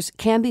 cancers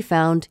can be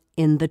found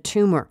in the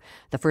tumor.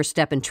 The first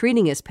step in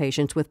treating his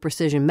patients with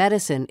precision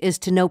medicine is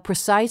to know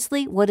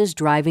precisely what is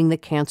driving the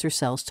cancer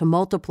cells to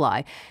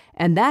multiply,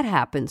 and that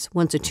happens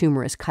once a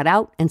tumor is cut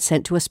out and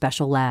sent to a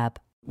special lab.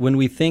 When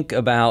we think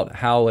about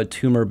how a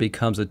tumor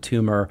becomes a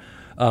tumor,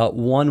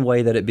 one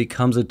way that it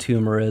becomes a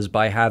tumor is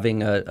by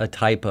having a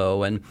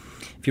typo. And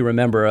if you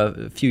remember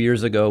a few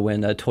years ago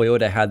when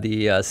Toyota had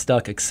the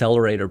stuck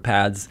accelerator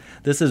pads,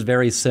 this is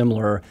very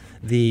similar.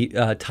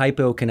 The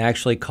typo can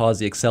actually cause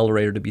the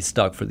accelerator to be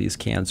stuck for these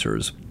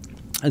cancers.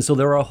 And so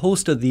there are a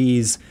host of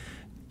these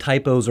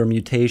typos or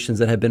mutations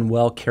that have been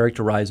well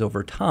characterized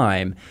over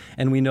time.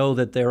 And we know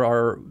that there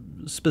are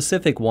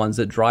specific ones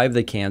that drive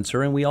the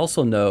cancer, and we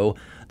also know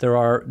there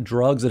are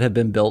drugs that have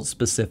been built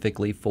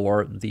specifically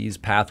for these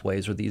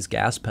pathways or these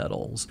gas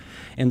pedals.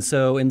 And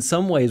so in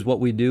some ways what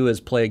we do is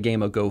play a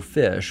game of Go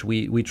Fish.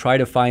 We try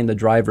to find the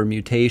driver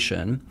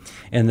mutation,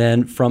 and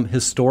then from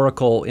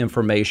historical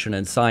information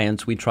and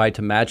science, we try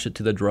to match it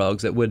to the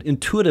drugs that would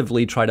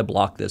intuitively try to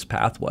block this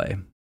pathway.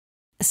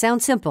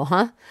 Sounds simple,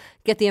 huh?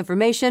 Get the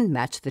information,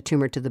 match the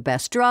tumor to the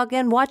best drug,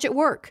 and watch it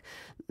work.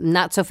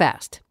 Not so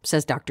fast,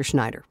 says Dr.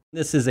 Schneider.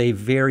 This is a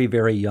very,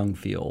 very young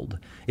field.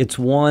 It's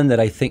one that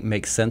I think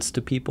makes sense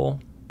to people,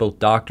 both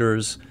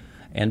doctors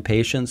and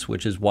patients,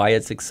 which is why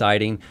it's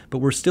exciting. But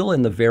we're still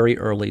in the very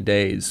early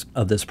days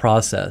of this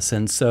process.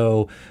 And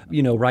so,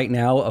 right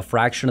now, a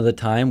fraction of the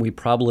time, we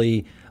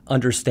probably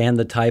understand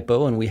the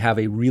typo and we have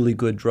a really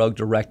good drug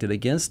directed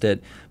against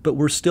it, but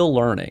we're still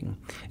learning.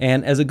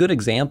 And as a good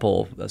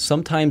example,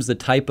 sometimes the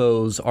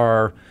typos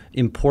are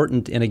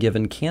important in a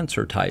given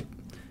cancer type.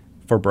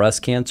 For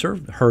breast cancer,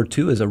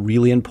 HER2 is a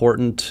really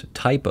important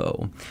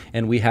typo,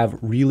 and we have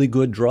really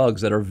good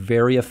drugs that are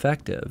very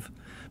effective.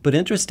 But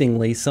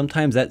interestingly,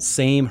 sometimes that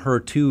same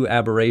HER2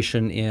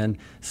 aberration in,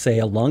 say,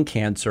 a lung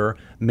cancer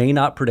may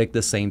not predict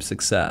the same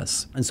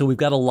success. And so we've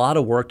got a lot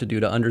of work to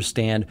do to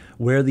understand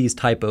where these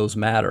typos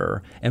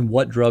matter and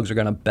what drugs are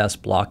going to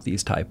best block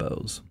these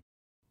typos.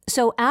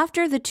 So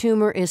after the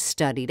tumor is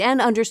studied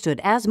and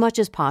understood as much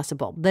as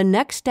possible, the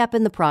next step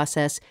in the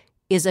process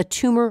is a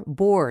tumor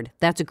board.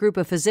 That's a group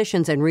of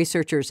physicians and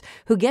researchers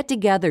who get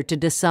together to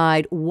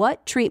decide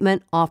what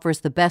treatment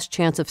offers the best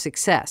chance of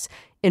success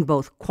in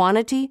both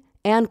quantity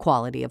and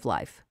quality of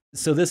life.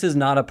 So this is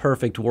not a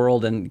perfect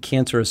world, and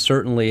cancer is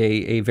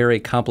certainly a very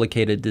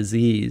complicated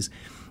disease.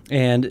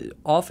 And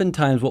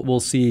oftentimes what we'll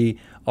see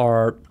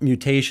are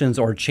mutations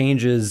or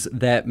changes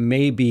that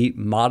may be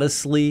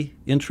modestly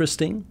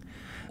interesting,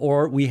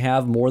 or we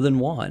have more than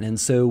one. And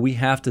so we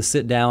have to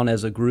sit down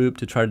as a group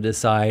to try to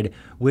decide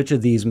which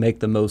of these make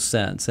the most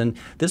sense. And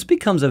this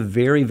becomes a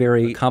very,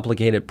 very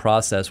complicated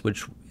process,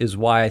 which is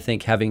why I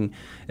think having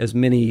as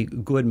many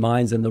good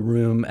minds in the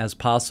room as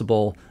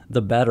possible,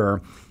 the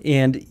better.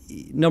 And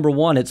number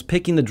one, it's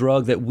picking the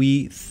drug that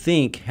we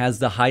think has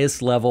the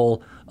highest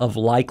level of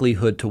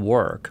likelihood to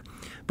work.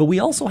 But we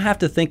also have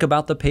to think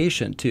about the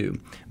patient too.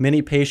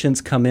 Many patients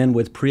come in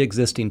with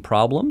pre-existing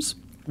problems,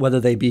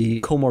 whether they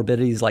be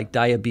comorbidities like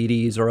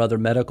diabetes or other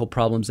medical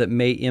problems that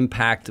may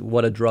impact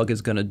what a drug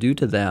is going to do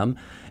to them.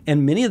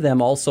 And many of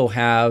them also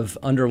have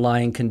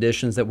underlying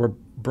conditions that were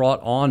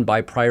brought on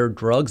by prior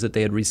drugs that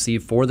they had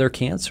received for their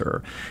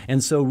cancer.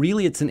 And so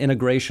really it's an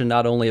integration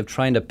not only of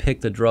trying to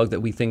pick the drug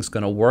that we think is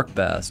going to work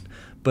best,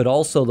 but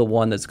also the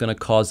one that's going to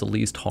cause the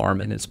least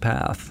harm in its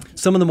path.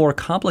 Some of the more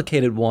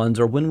complicated ones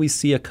are when we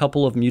see a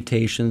couple of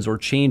mutations or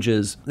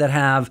changes that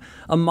have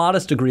a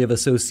modest degree of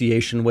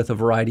association with a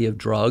variety of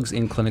drugs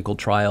in clinical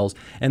trials,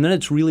 and then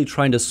it's really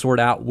trying to sort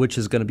out which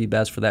is going to be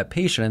best for that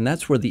patient, and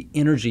that's where the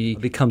energy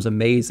becomes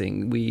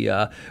amazing.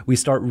 We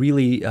start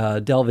really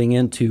delving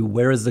into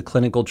where is the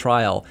clinical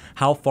trial?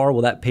 How far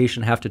will that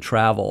patient have to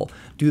travel?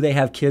 Do they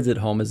have kids at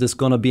home? Is this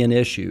going to be an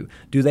issue?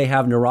 Do they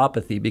have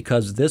neuropathy?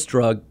 Because this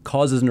drug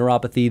causes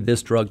neuropathy,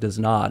 this drug does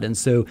not. And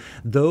so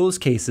those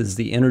cases,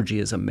 the energy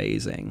is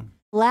amazing.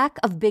 Lack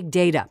of big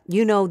data.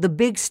 The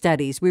big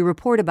studies we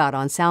report about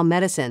on Sound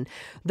Medicine,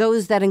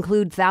 those that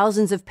include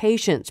thousands of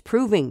patients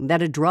proving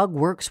that a drug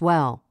works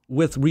well.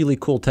 With really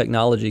cool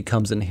technology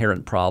comes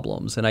inherent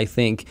problems. And I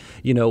think,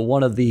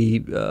 one of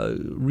the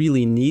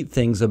really neat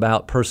things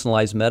about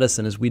personalized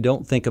medicine is we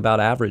don't think about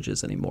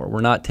averages anymore.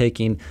 We're not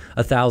taking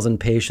 1,000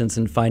 patients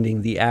and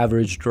finding the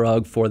average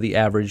drug for the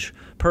average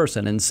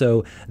person. And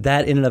so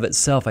that in and of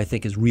itself, I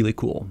think, is really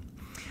cool.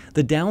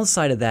 The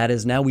downside of that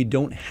is now we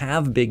don't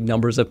have big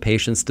numbers of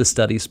patients to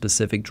study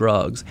specific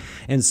drugs.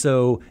 And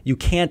so you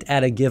can't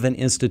at a given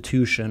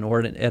institution or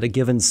at a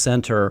given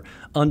center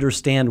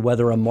understand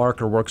whether a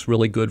marker works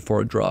really good for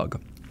a drug.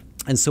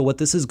 And so what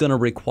this is going to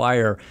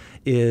require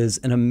is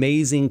an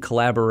amazing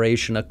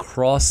collaboration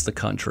across the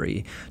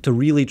country to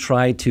really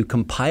try to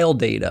compile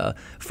data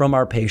from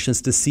our patients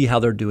to see how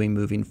they're doing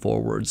moving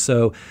forward.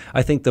 So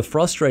I think the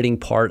frustrating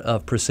part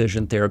of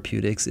precision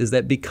therapeutics is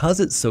that because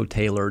it's so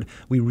tailored,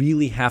 we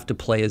really have to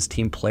play as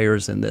team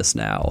players in this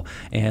now.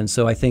 And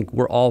so I think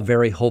we're all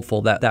very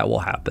hopeful that that will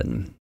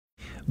happen.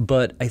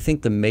 But I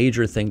think the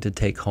major thing to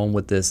take home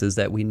with this is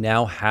that we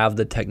now have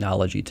the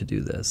technology to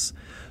do this.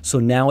 So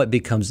now it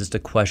becomes just a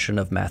question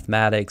of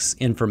mathematics,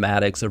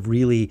 informatics, of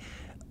really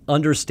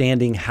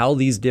understanding how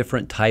these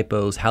different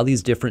typos, how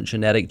these different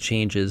genetic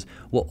changes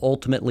will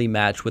ultimately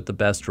match with the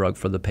best drug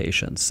for the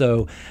patient.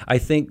 So I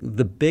think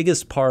the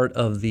biggest part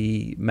of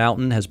the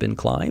mountain has been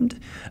climbed,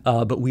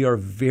 but we are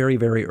very,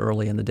 very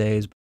early in the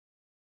days.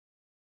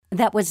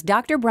 That was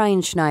Dr.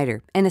 Brian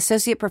Schneider, an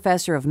associate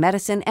professor of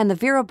medicine and the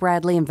Vera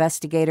Bradley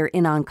investigator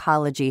in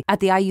oncology at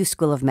the IU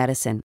School of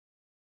Medicine.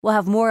 We'll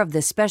have more of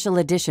this special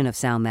edition of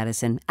Sound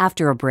Medicine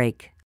after a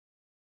break.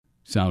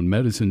 Sound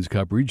Medicine's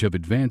coverage of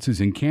advances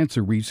in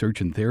cancer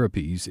research and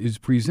therapies is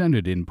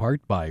presented in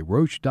part by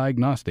Roche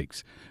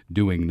Diagnostics,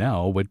 doing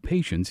now what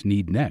patients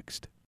need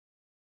next.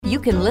 You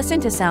can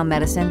listen to Sound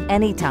Medicine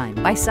anytime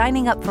by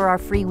signing up for our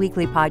free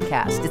weekly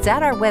podcast. It's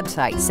at our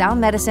website,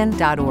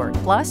 soundmedicine.org.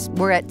 Plus,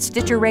 we're at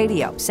Stitcher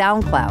Radio,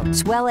 SoundCloud,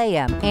 Swell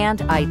AM,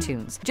 and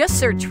iTunes. Just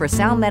search for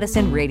Sound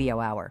Medicine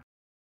Radio Hour.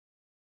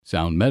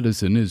 Sound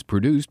Medicine is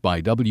produced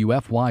by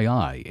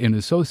WFYI in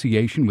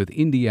association with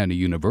Indiana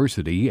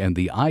University and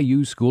the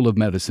IU School of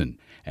Medicine,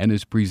 and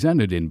is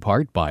presented in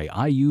part by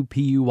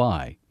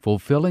IUPUI,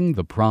 fulfilling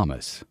the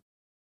promise.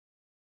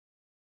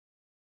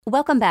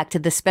 Welcome back to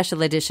this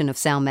special edition of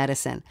Sound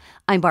Medicine.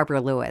 I'm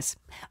Barbara Lewis.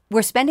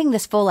 We're spending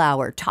this full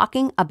hour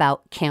talking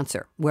about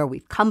cancer, where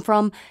we've come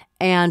from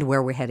and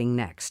where we're heading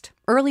next.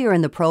 Earlier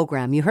in the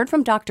program, you heard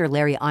from Dr.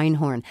 Larry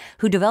Einhorn,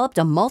 who developed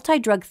a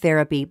multi-drug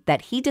therapy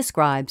that he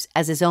describes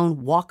as his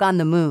own walk on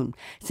the moon,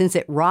 since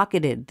it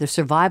rocketed the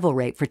survival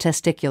rate for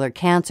testicular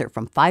cancer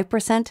from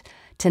 5%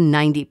 to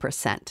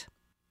 90%.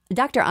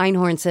 Dr.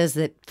 Einhorn says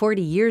that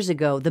 40 years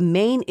ago, the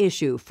main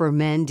issue for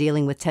men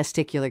dealing with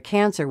testicular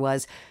cancer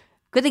was,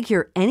 could they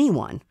cure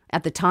anyone?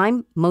 At the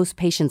time, most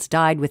patients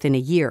died within a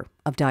year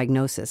of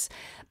diagnosis.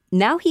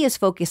 Now he is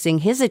focusing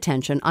his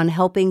attention on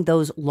helping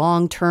those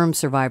long-term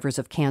survivors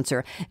of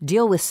cancer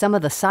deal with some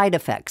of the side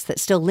effects that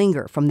still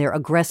linger from their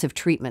aggressive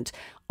treatment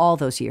all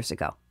those years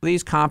ago.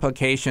 These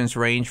complications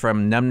range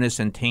from numbness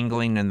and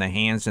tingling in the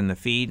hands and the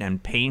feet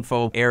and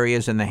painful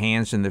areas in the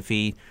hands and the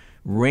feet,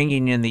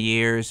 ringing in the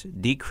ears,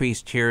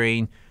 decreased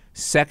hearing,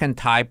 second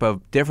type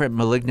of different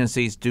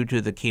malignancies due to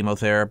the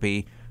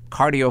chemotherapy,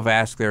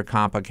 cardiovascular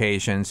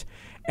complications.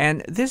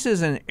 And this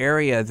is an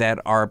area that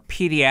our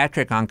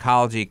pediatric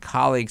oncology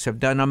colleagues have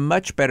done a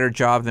much better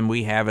job than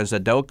we have as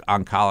adult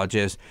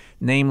oncologists,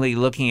 namely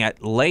looking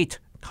at late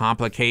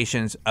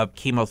complications of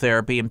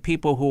chemotherapy in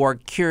people who are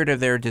cured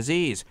of their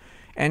disease.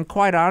 And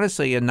quite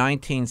honestly, in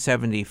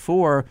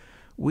 1974,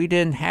 we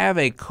didn't have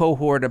a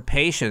cohort of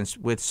patients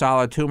with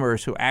solid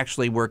tumors who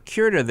actually were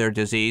cured of their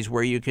disease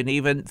where you can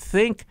even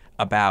think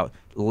about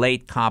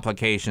late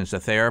complications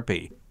of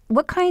therapy.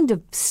 What kind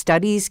of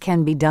studies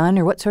can be done,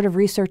 or what sort of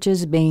research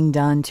is being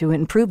done to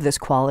improve this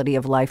quality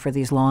of life for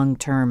these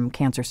long-term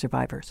cancer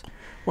survivors?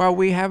 Well,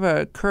 we have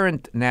a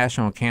current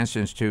National Cancer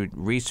Institute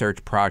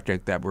research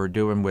project that we're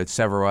doing with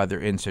several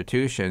other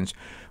institutions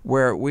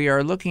where we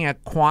are looking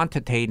at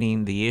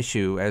quantitating the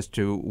issue as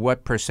to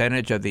what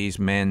percentage of these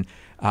men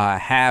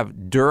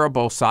have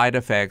durable side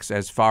effects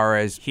as far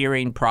as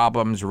hearing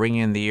problems, ringing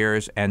in the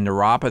ears, and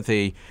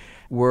neuropathy.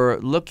 We're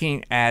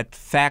looking at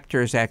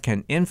factors that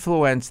can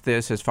influence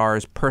this as far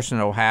as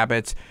personal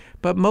habits,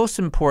 but most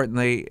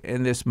importantly,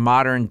 in this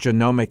modern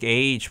genomic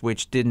age,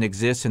 which didn't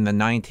exist in the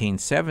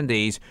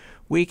 1970s,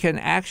 we can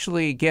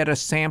actually get a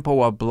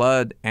sample of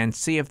blood and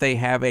see if they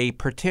have a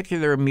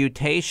particular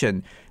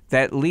mutation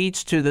that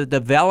leads to the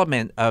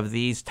development of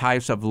these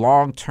types of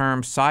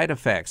long-term side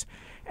effects.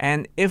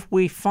 And if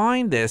we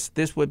find this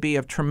would be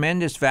of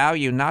tremendous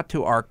value not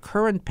to our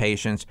current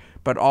patients,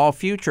 but all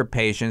future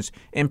patients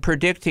in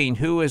predicting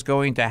who is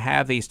going to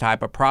have these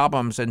type of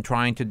problems and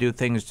trying to do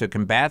things to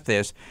combat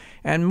this.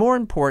 And more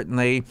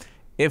importantly,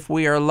 if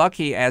we are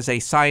lucky as a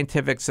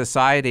scientific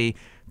society,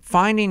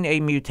 finding a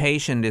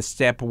mutation is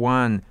step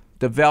one.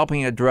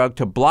 Developing a drug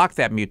to block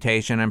that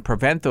mutation and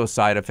prevent those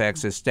side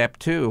effects is step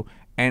two.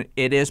 And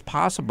it is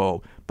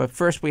possible. But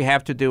first we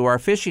have to do our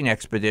fishing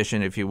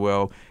expedition, if you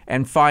will,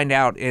 and find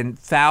out in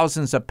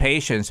thousands of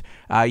patients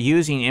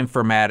using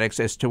informatics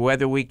as to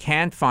whether we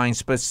can find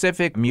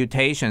specific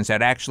mutations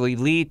that actually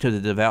lead to the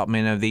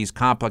development of these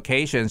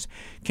complications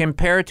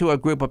compared to a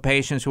group of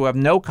patients who have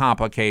no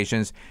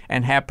complications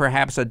and have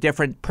perhaps a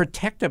different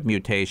protective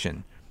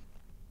mutation.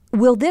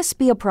 Will this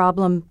be a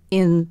problem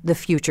in the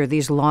future,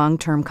 these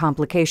long-term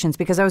complications?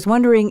 Because I was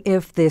wondering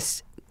if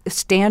this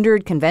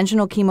standard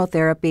conventional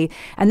chemotherapy,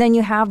 and then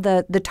you have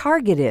the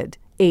targeted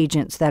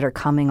agents that are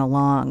coming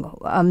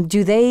along.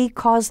 Do they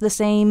cause the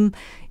same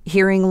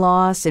hearing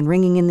loss and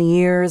ringing in the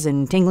ears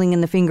and tingling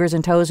in the fingers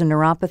and toes and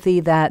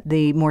neuropathy that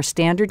the more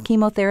standard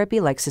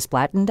chemotherapy like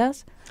cisplatin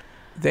does?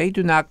 They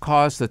do not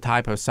cause the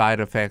type of side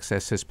effects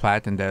that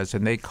cisplatin does,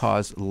 and they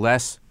cause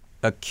less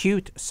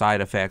acute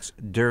side effects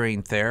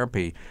during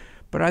therapy.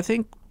 But I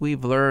think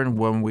we've learned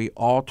when we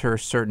alter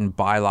certain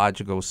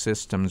biological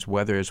systems,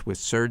 whether it's with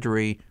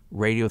surgery,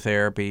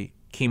 radiotherapy,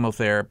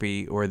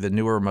 chemotherapy, or the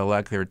newer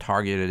molecular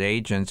targeted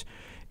agents,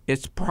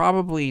 it's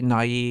probably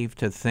naive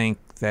to think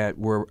that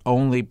we're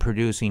only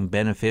producing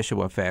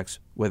beneficial effects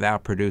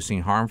without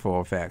producing harmful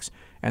effects.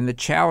 And the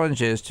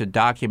challenge is to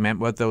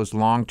document what those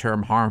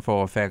long-term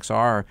harmful effects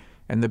are,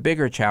 and the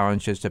bigger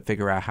challenge is to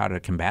figure out how to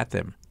combat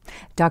them.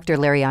 Dr.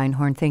 Larry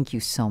Einhorn, thank you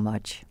so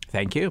much.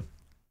 Thank you.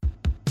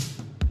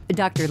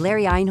 Dr.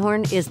 Larry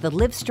Einhorn is the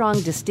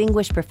Livestrong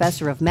Distinguished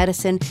Professor of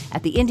Medicine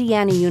at the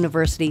Indiana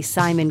University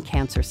Simon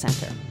Cancer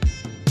Center.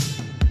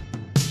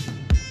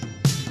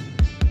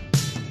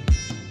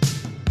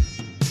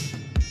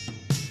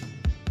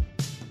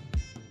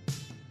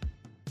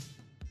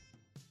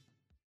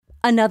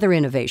 Another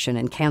innovation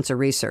in cancer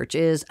research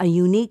is a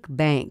unique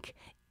bank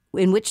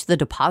in which the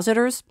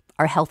depositors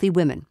are healthy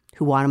women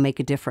who want to make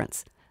a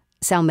difference.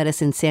 Sound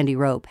Medicine's Sandy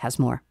Robe has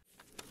more.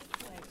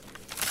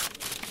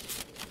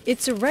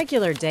 It's a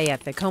regular day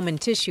at the Komen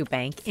Tissue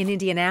Bank in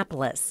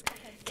Indianapolis.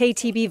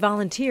 KTB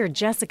volunteer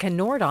Jessica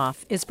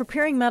Nordoff is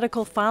preparing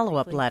medical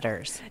follow-up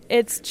letters.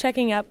 It's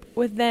checking up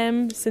with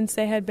them since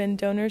they had been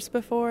donors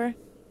before.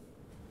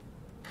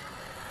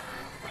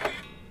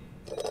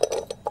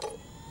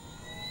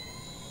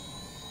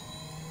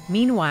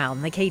 Meanwhile,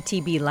 in the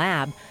KTB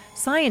lab,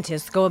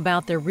 scientists go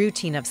about their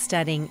routine of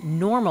studying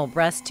normal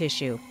breast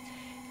tissue.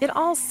 It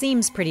all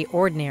seems pretty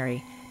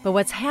ordinary, But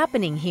what's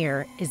happening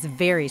here is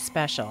very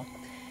special.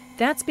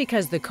 That's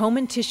because the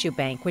Komen Tissue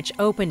Bank, which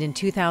opened in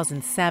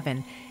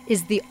 2007,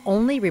 is the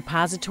only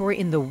repository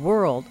in the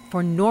world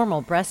for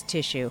normal breast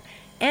tissue,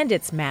 and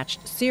it's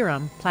matched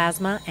serum,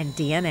 plasma, and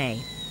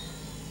DNA.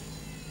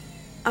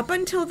 Up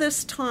until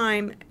this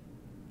time,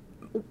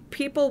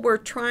 people were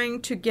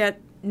trying to get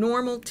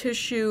normal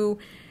tissue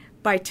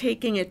by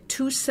taking it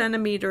 2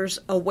 centimeters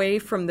away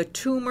from the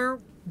tumor.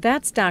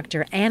 That's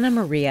Dr. Anna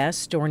Maria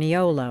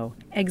Storniolo,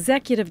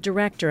 Executive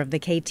Director of the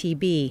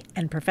KTB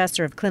and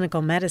Professor of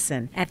Clinical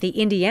Medicine at the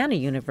Indiana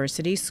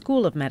University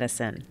School of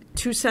Medicine.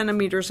 2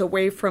 centimeters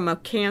away from a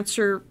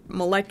cancer,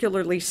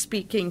 molecularly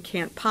speaking,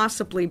 can't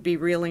possibly be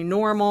really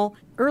normal.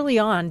 Early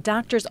on,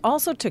 doctors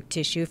also took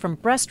tissue from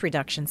breast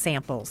reduction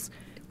samples,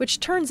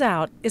 which turns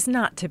out is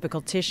not typical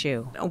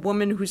tissue. A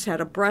woman who's had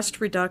a breast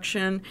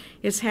reduction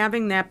is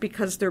having that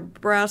because their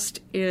breast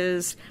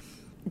is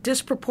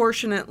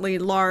disproportionately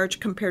large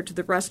compared to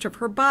the rest of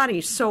her body.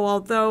 So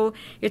although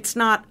it's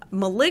not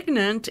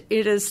malignant,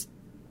 it is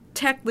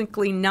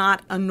technically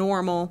not a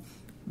normal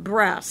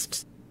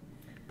breast.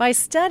 By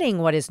studying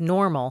what is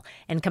normal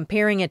and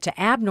comparing it to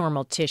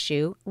abnormal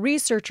tissue,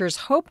 researchers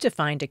hope to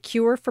find a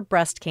cure for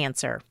breast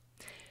cancer.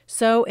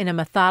 So, in a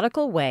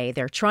methodical way,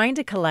 they're trying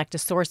to collect a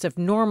source of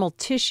normal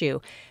tissue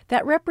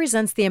that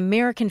represents the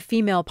American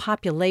female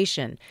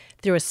population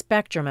through a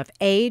spectrum of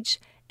age,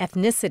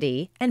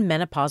 ethnicity, and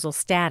menopausal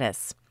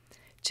status.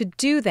 To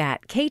do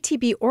that,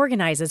 KTB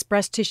organizes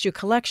breast tissue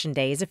collection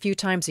days a few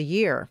times a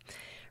year.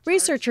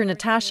 Researcher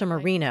Natasha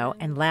Marino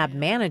and lab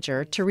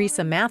manager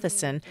Teresa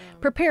Matheson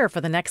prepare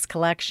for the next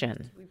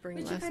collection.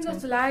 Which kind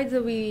of slides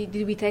did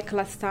we take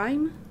last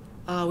time?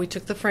 We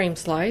took the frame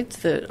slides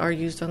that are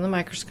used on the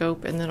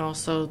microscope and then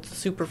also the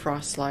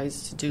superfrost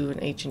slides to do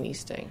an H&E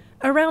stain.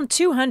 Around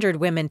 200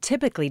 women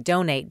typically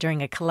donate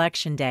during a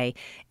collection day,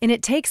 and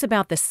it takes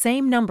about the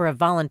same number of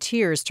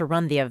volunteers to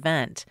run the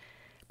event.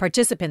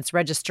 Participants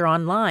register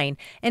online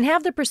and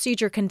have the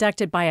procedure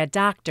conducted by a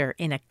doctor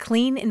in a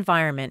clean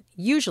environment,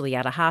 usually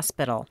at a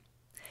hospital.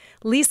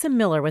 Lisa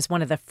Miller was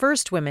one of the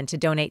first women to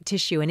donate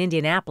tissue in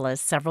Indianapolis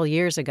several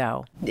years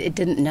ago. It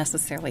didn't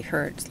necessarily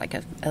hurt. It's like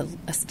a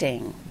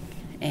sting.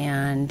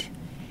 And,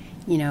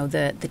 you know,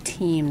 the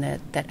team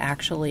that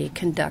actually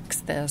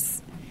conducts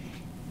this,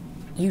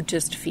 you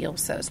just feel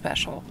so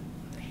special.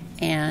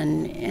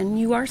 And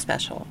you are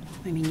special.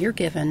 I mean, you're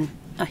given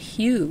a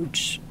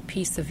huge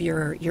piece of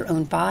your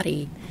own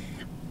body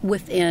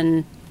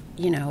within,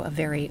 you know, a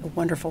very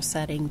wonderful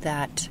setting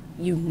that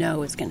you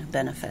know is going to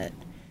benefit.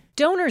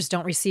 Donors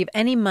don't receive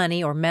any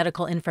money or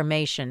medical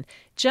information,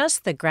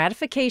 just the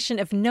gratification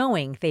of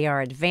knowing they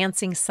are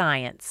advancing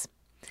science.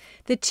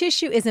 The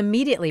tissue is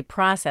immediately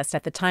processed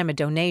at the time of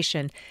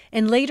donation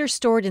and later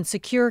stored in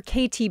secure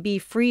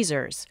KTB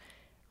freezers.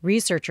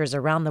 Researchers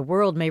around the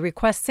world may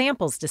request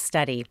samples to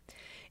study.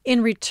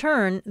 In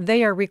return,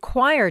 they are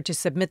required to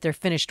submit their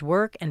finished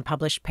work and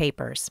publish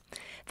papers.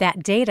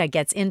 That data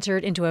gets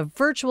entered into a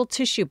virtual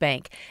tissue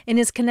bank and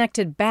is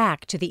connected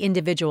back to the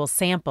individual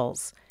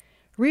samples.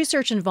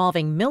 Research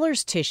involving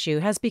Miller's tissue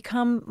has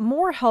become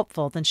more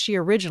helpful than she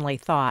originally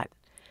thought.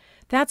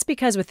 That's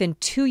because within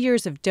 2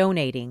 years of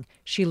donating,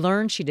 she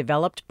learned she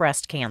developed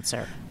breast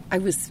cancer. I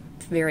was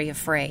very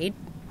afraid,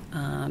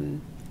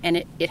 and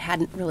it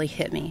hadn't really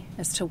hit me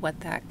as to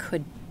what that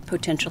could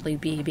potentially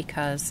be,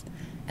 because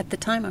at the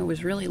time I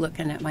was really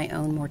looking at my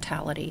own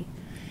mortality.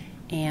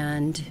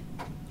 And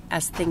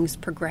as things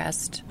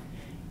progressed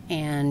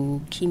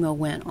and chemo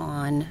went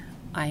on,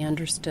 I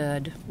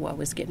understood what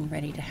was getting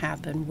ready to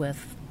happen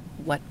with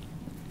what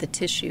the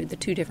tissue, the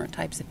 2 different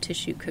types of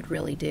tissue, could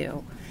really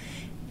do.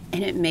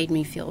 And it made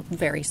me feel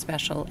very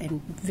special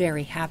and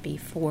very happy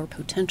for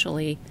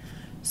potentially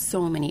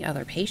so many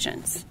other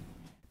patients.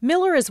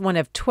 Miller is one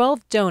of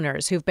 12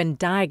 donors who've been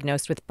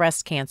diagnosed with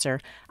breast cancer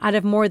out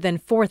of more than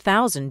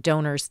 4,000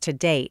 donors to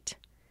date.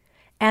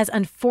 As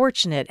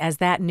unfortunate as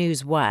that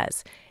news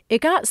was,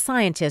 it got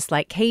scientists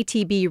like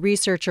KTB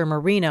researcher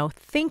Marino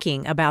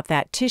thinking about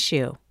that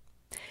tissue.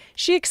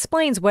 She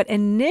explains what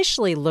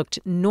initially looked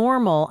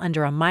normal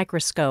under a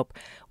microscope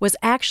was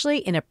actually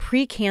in a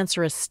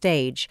precancerous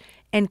stage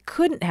and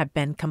couldn't have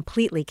been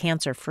completely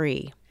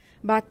cancer-free.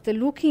 But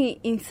looking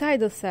inside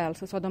the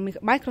cells, so the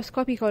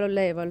microscopic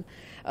level,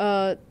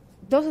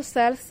 those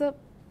cells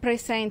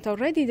present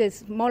already the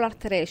small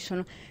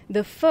alteration,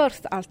 the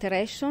first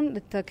alteration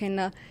that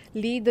can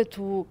lead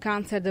to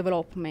cancer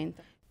development.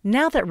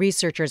 Now that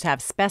researchers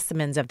have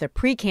specimens of the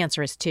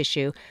precancerous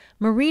tissue,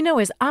 Marino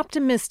is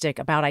optimistic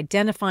about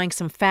identifying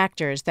some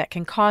factors that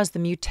can cause the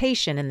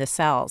mutation in the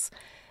cells.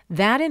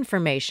 That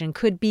information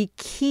could be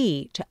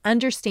key to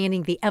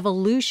understanding the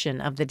evolution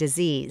of the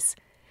disease.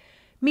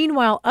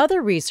 Meanwhile, other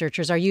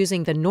researchers are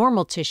using the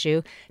normal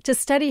tissue to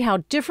study how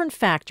different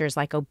factors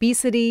like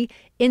obesity,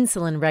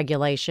 insulin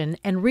regulation,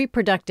 and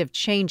reproductive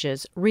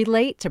changes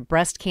relate to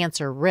breast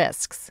cancer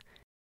risks.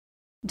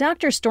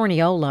 Dr.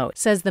 Storniolo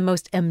says the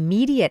most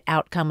immediate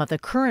outcome of the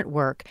current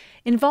work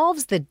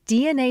involves the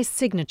DNA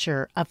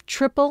signature of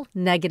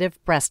triple-negative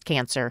breast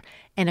cancer,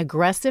 an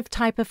aggressive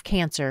type of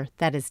cancer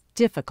that is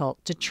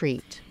difficult to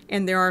treat.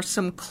 And there are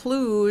some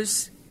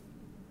clues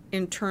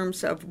in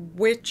terms of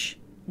which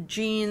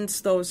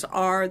genes those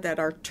are that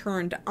are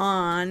turned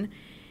on,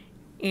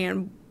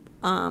 and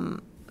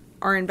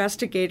our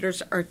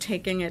investigators are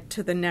taking it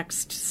to the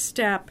next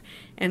step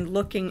and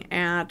looking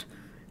at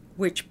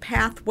which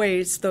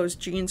pathways those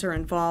genes are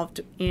involved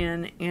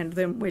in, and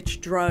then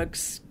which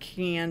drugs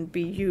can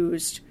be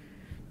used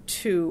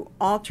to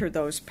alter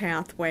those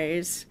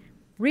pathways.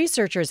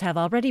 Researchers have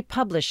already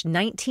published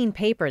 19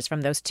 papers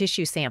from those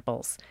tissue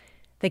samples.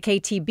 The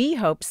KTB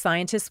hopes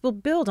scientists will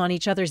build on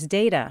each other's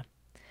data.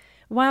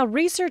 While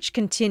research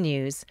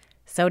continues,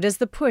 so does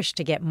the push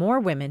to get more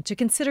women to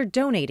consider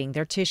donating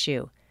their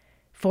tissue.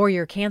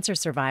 Four-year cancer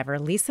survivor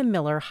Lisa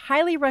Miller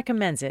highly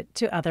recommends it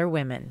to other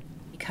women.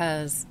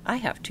 Because I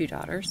have 2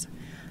 daughters,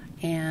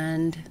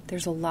 and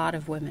there's a lot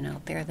of women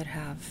out there that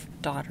have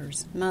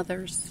daughters,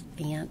 mothers,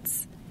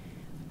 aunts.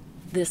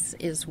 This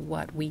is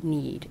what we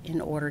need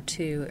in order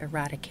to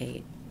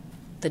eradicate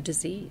the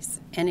disease,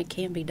 and it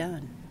can be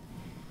done.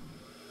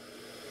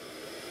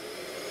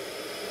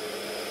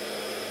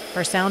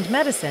 For Sound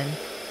Medicine,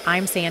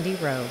 I'm Sandy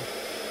Rowe.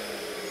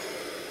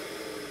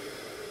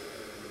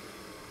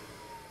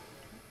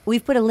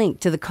 We've put a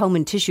link to the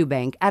Komen Tissue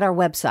Bank at our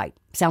website,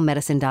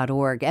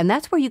 soundmedicine.org, and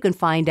that's where you can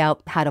find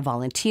out how to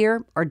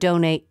volunteer or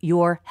donate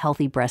your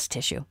healthy breast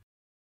tissue.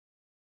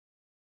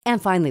 And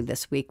finally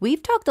this week,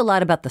 we've talked a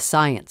lot about the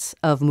science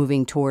of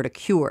moving toward a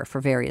cure for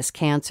various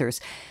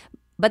cancers,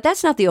 but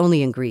that's not the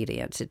only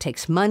ingredient. It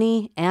takes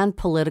money and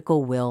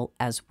political will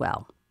as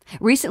well.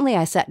 Recently,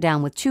 I sat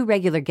down with 2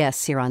 regular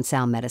guests here on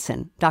Sound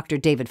Medicine, Dr.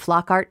 David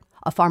Flockhart,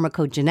 a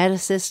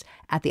pharmacogeneticist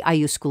at the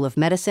IU School of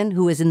Medicine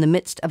who is in the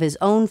midst of his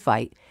own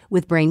fight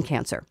with brain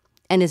cancer,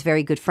 and his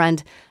very good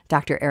friend,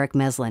 Dr. Eric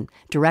Meslin,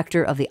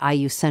 director of the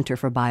IU Center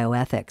for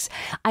Bioethics.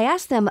 I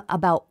asked them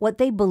about what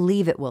they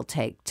believe it will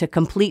take to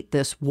complete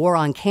this war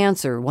on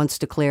cancer once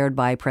declared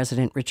by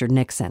President Richard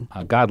Nixon.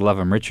 God love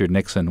him, Richard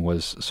Nixon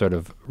was sort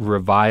of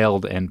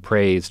reviled and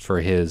praised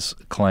for his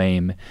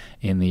claim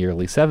in the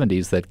early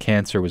 70s that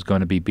cancer was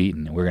going to be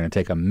beaten. We're going to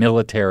take a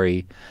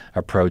military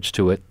approach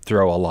to it,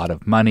 throw a lot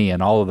of money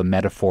and all of the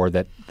metaphor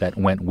that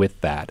went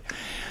with that.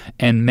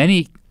 And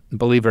many,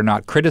 believe it or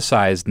not,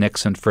 criticized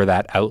Nixon for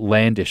that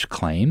outlandish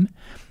claim.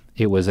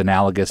 It was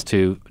analogous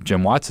to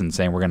Jim Watson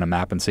saying we're going to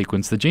map and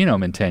sequence the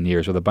genome in 10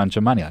 years with a bunch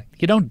of money.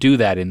 You don't do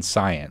that in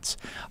science.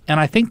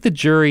 And I think the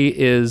jury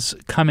is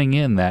coming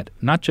in that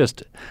not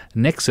just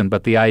Nixon,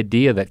 but the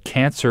idea that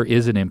cancer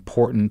is an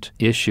important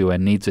issue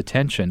and needs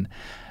attention.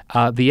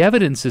 The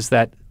evidence is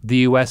that the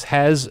U.S.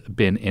 has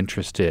been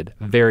interested,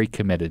 very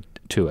committed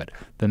to it.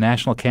 The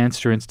National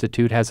Cancer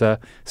Institute has a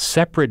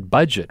separate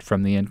budget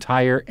from the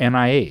entire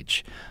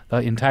NIH.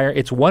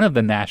 It's one of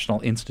the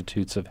national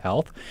institutes of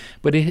health,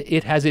 but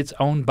it has its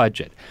own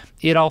budget.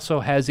 It also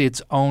has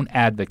its own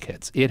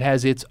advocates. It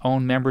has its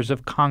own members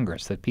of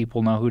Congress that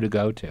people know who to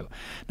go to.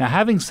 Now,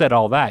 having said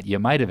all that, you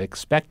might have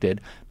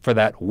expected for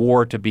that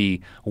war to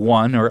be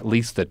won, or at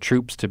least the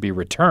troops to be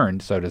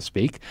returned, so to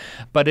speak,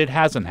 but it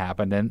hasn't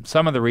happened, and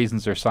some of the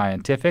reasons are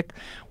scientific.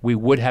 We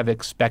would have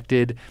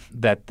expected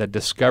that the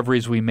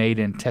discoveries we made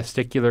in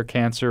testicular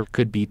cancer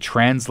could be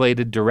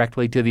translated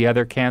directly to the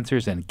other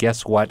cancers, and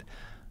guess what?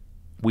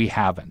 We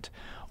haven't.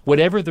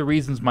 Whatever the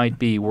reasons might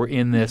be, we're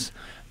in this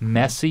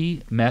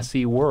messy,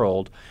 messy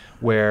world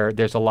where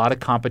there's a lot of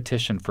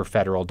competition for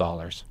federal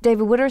dollars.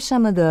 David, what are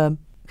some of the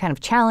kind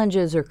of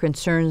challenges or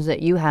concerns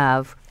that you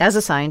have as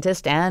a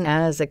scientist and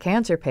as a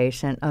cancer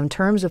patient in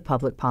terms of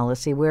public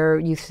policy where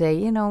you say,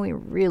 we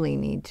really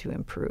need to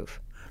improve?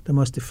 The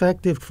most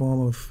effective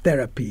form of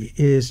therapy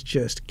is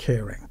just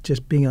caring,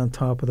 just being on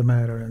top of the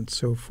matter and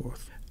so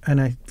forth. And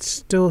I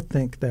still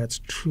think that's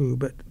true,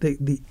 but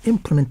the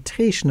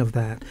implementation of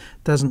that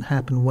doesn't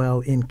happen well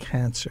in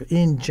cancer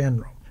in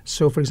general.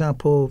 So, for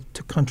example,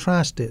 to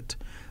contrast it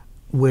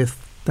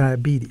with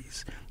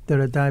diabetes, there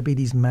are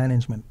diabetes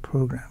management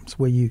programs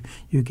where you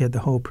get the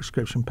whole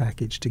prescription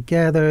package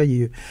together.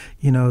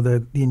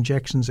 The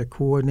injections are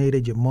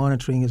coordinated. Your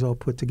monitoring is all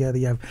put together.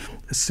 You have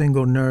a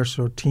single nurse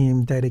or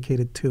team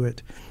dedicated to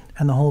it.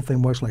 And the whole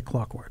thing works like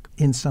clockwork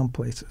in some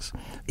places.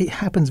 It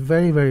happens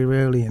very, very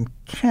rarely in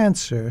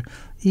cancer,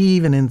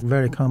 even in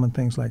very common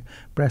things like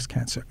breast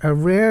cancer. A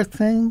rare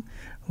thing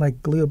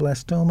like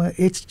glioblastoma,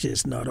 it's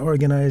just not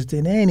organized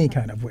in any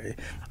kind of way.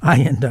 I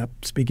end up,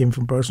 speaking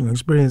from personal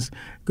experience,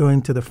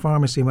 going to the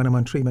pharmacy when I'm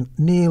on treatment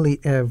nearly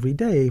every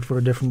day for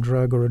a different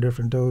drug or a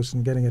different dose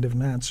and getting a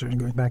different answer and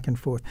going back and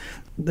forth.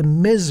 The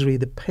misery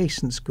the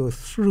patients go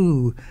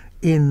through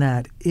in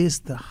that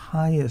is the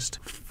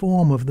highest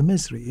form of the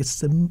misery.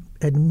 It's the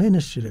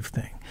administrative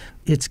thing.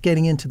 It's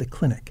getting into the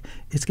clinic.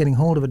 It's getting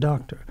hold of a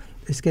doctor.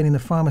 It's getting the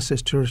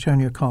pharmacist to return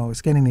your call.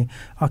 It's getting the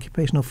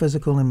occupational,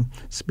 physical, and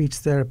speech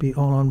therapy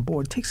all on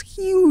board. It takes a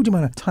huge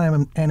amount of time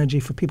and energy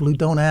for people who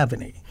don't have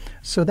any.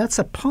 So that's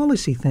a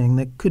policy thing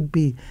that could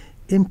be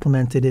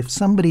implemented if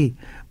somebody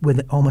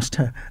with almost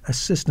a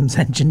systems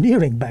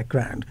engineering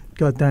background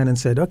got down and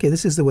said, okay,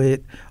 this is the way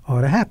it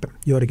ought to happen.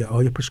 You ought to get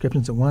all your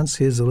prescriptions at once.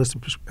 Here's a list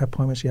of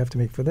appointments you have to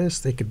make for this.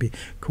 They could be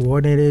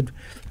coordinated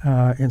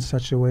in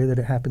such a way that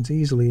it happens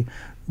easily.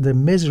 The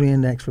misery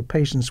index for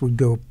patients would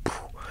go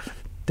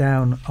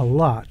down a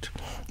lot.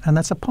 And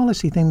that's a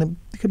policy thing that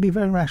could be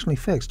very rationally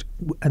fixed.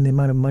 And the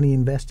amount of money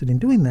invested in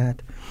doing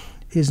that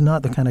is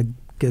not the kind of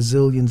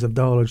gazillions of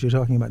dollars you're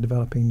talking about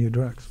developing new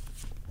drugs.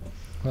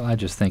 Well, I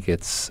just think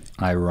it's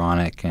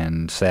ironic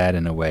and sad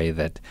in a way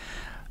that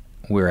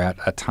we're at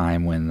a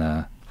time when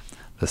the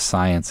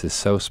science is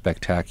so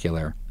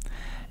spectacular,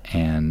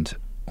 and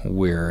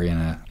we're in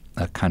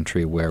a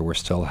country where we're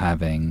still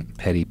having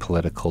petty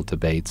political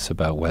debates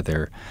about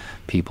whether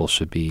people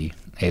should be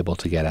able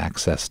to get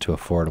access to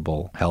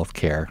affordable health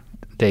care.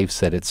 Dave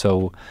said it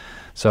so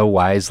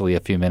wisely a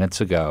few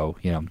minutes ago,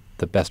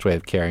 the best way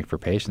of caring for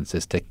patients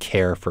is to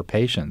care for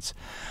patients.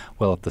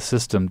 Well, if the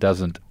system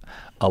doesn't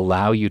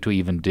allow you to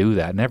even do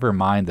that, never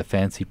mind the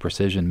fancy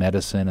precision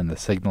medicine and the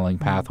signaling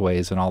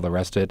pathways and all the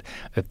rest of it,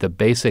 if the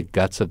basic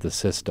guts of the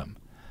system,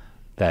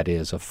 that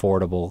is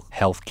affordable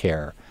health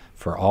care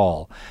for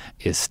all,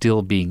 is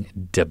still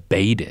being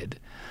debated,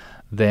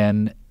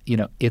 then,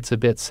 it's a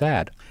bit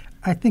sad.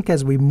 I think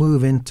as we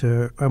move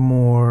into a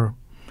more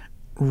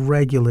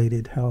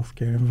regulated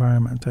healthcare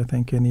environment, I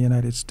think, in the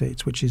United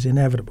States, which is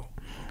inevitable.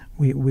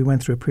 We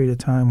went through a period of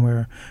time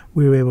where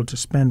we were able to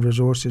spend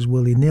resources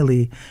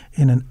willy-nilly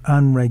in an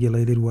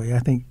unregulated way. I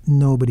think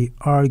nobody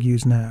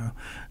argues now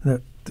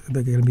that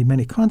there are going to be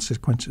many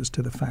consequences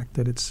to the fact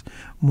that it's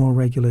more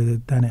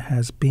regulated than it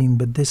has been.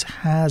 But this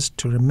has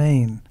to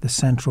remain the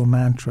central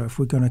mantra if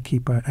we're going to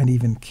keep an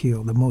even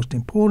keel. The most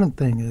important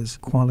thing is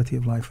quality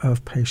of life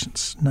of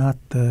patients, not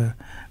the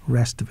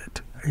rest of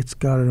it. It's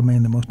got to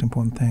remain the most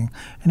important thing.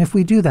 And if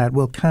we do that,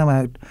 we'll come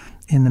out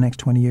in the next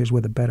 20 years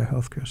with a better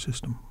healthcare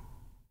system.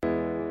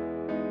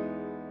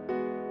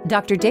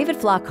 Dr. David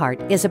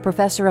Flockhart is a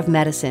professor of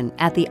medicine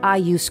at the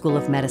IU School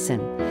of Medicine.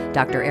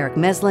 Dr. Eric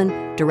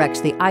Meslin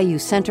directs the IU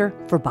Center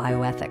for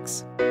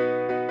Bioethics.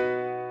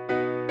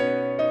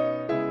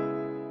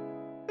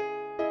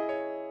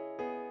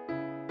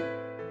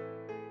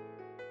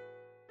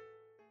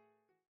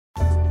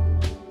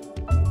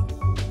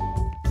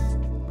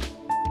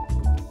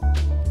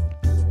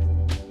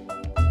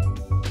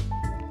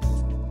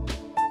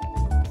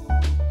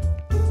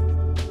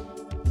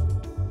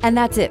 And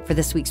that's it for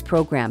this week's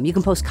program. You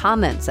can post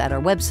comments at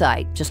our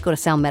website. Just go to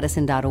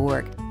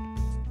soundmedicine.org.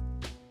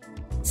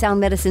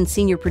 Sound Medicine's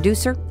senior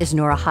producer is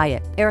Nora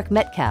Hyatt. Eric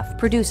Metcalf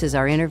produces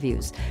our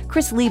interviews.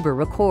 Chris Lieber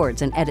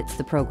records and edits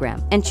the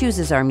program and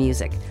chooses our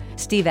music.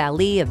 Steve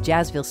Ali of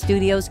Jazzville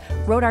Studios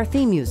wrote our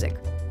theme music.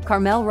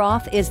 Carmel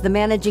Roth is the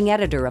managing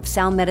editor of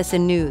Sound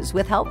Medicine News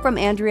with help from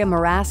Andrea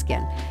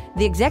Maraskin.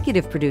 The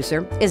executive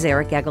producer is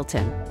Eric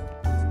Eggleton.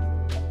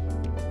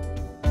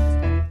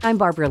 I'm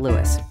Barbara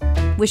Lewis,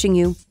 wishing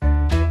you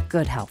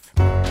good health.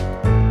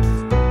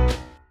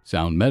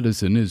 Sound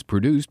Medicine is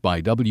produced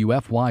by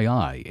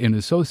WFYI in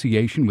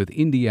association with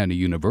Indiana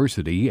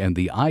University and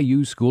the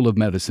IU School of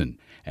Medicine,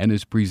 and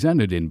is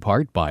presented in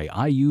part by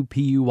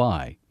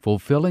IUPUI,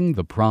 fulfilling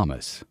the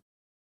promise.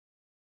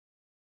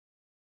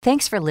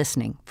 Thanks for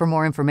listening. For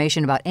more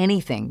information about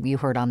anything you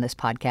heard on this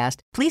podcast,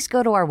 please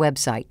go to our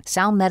website,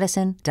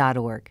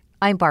 soundmedicine.org.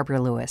 I'm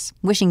Barbara Lewis,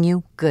 wishing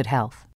you good health.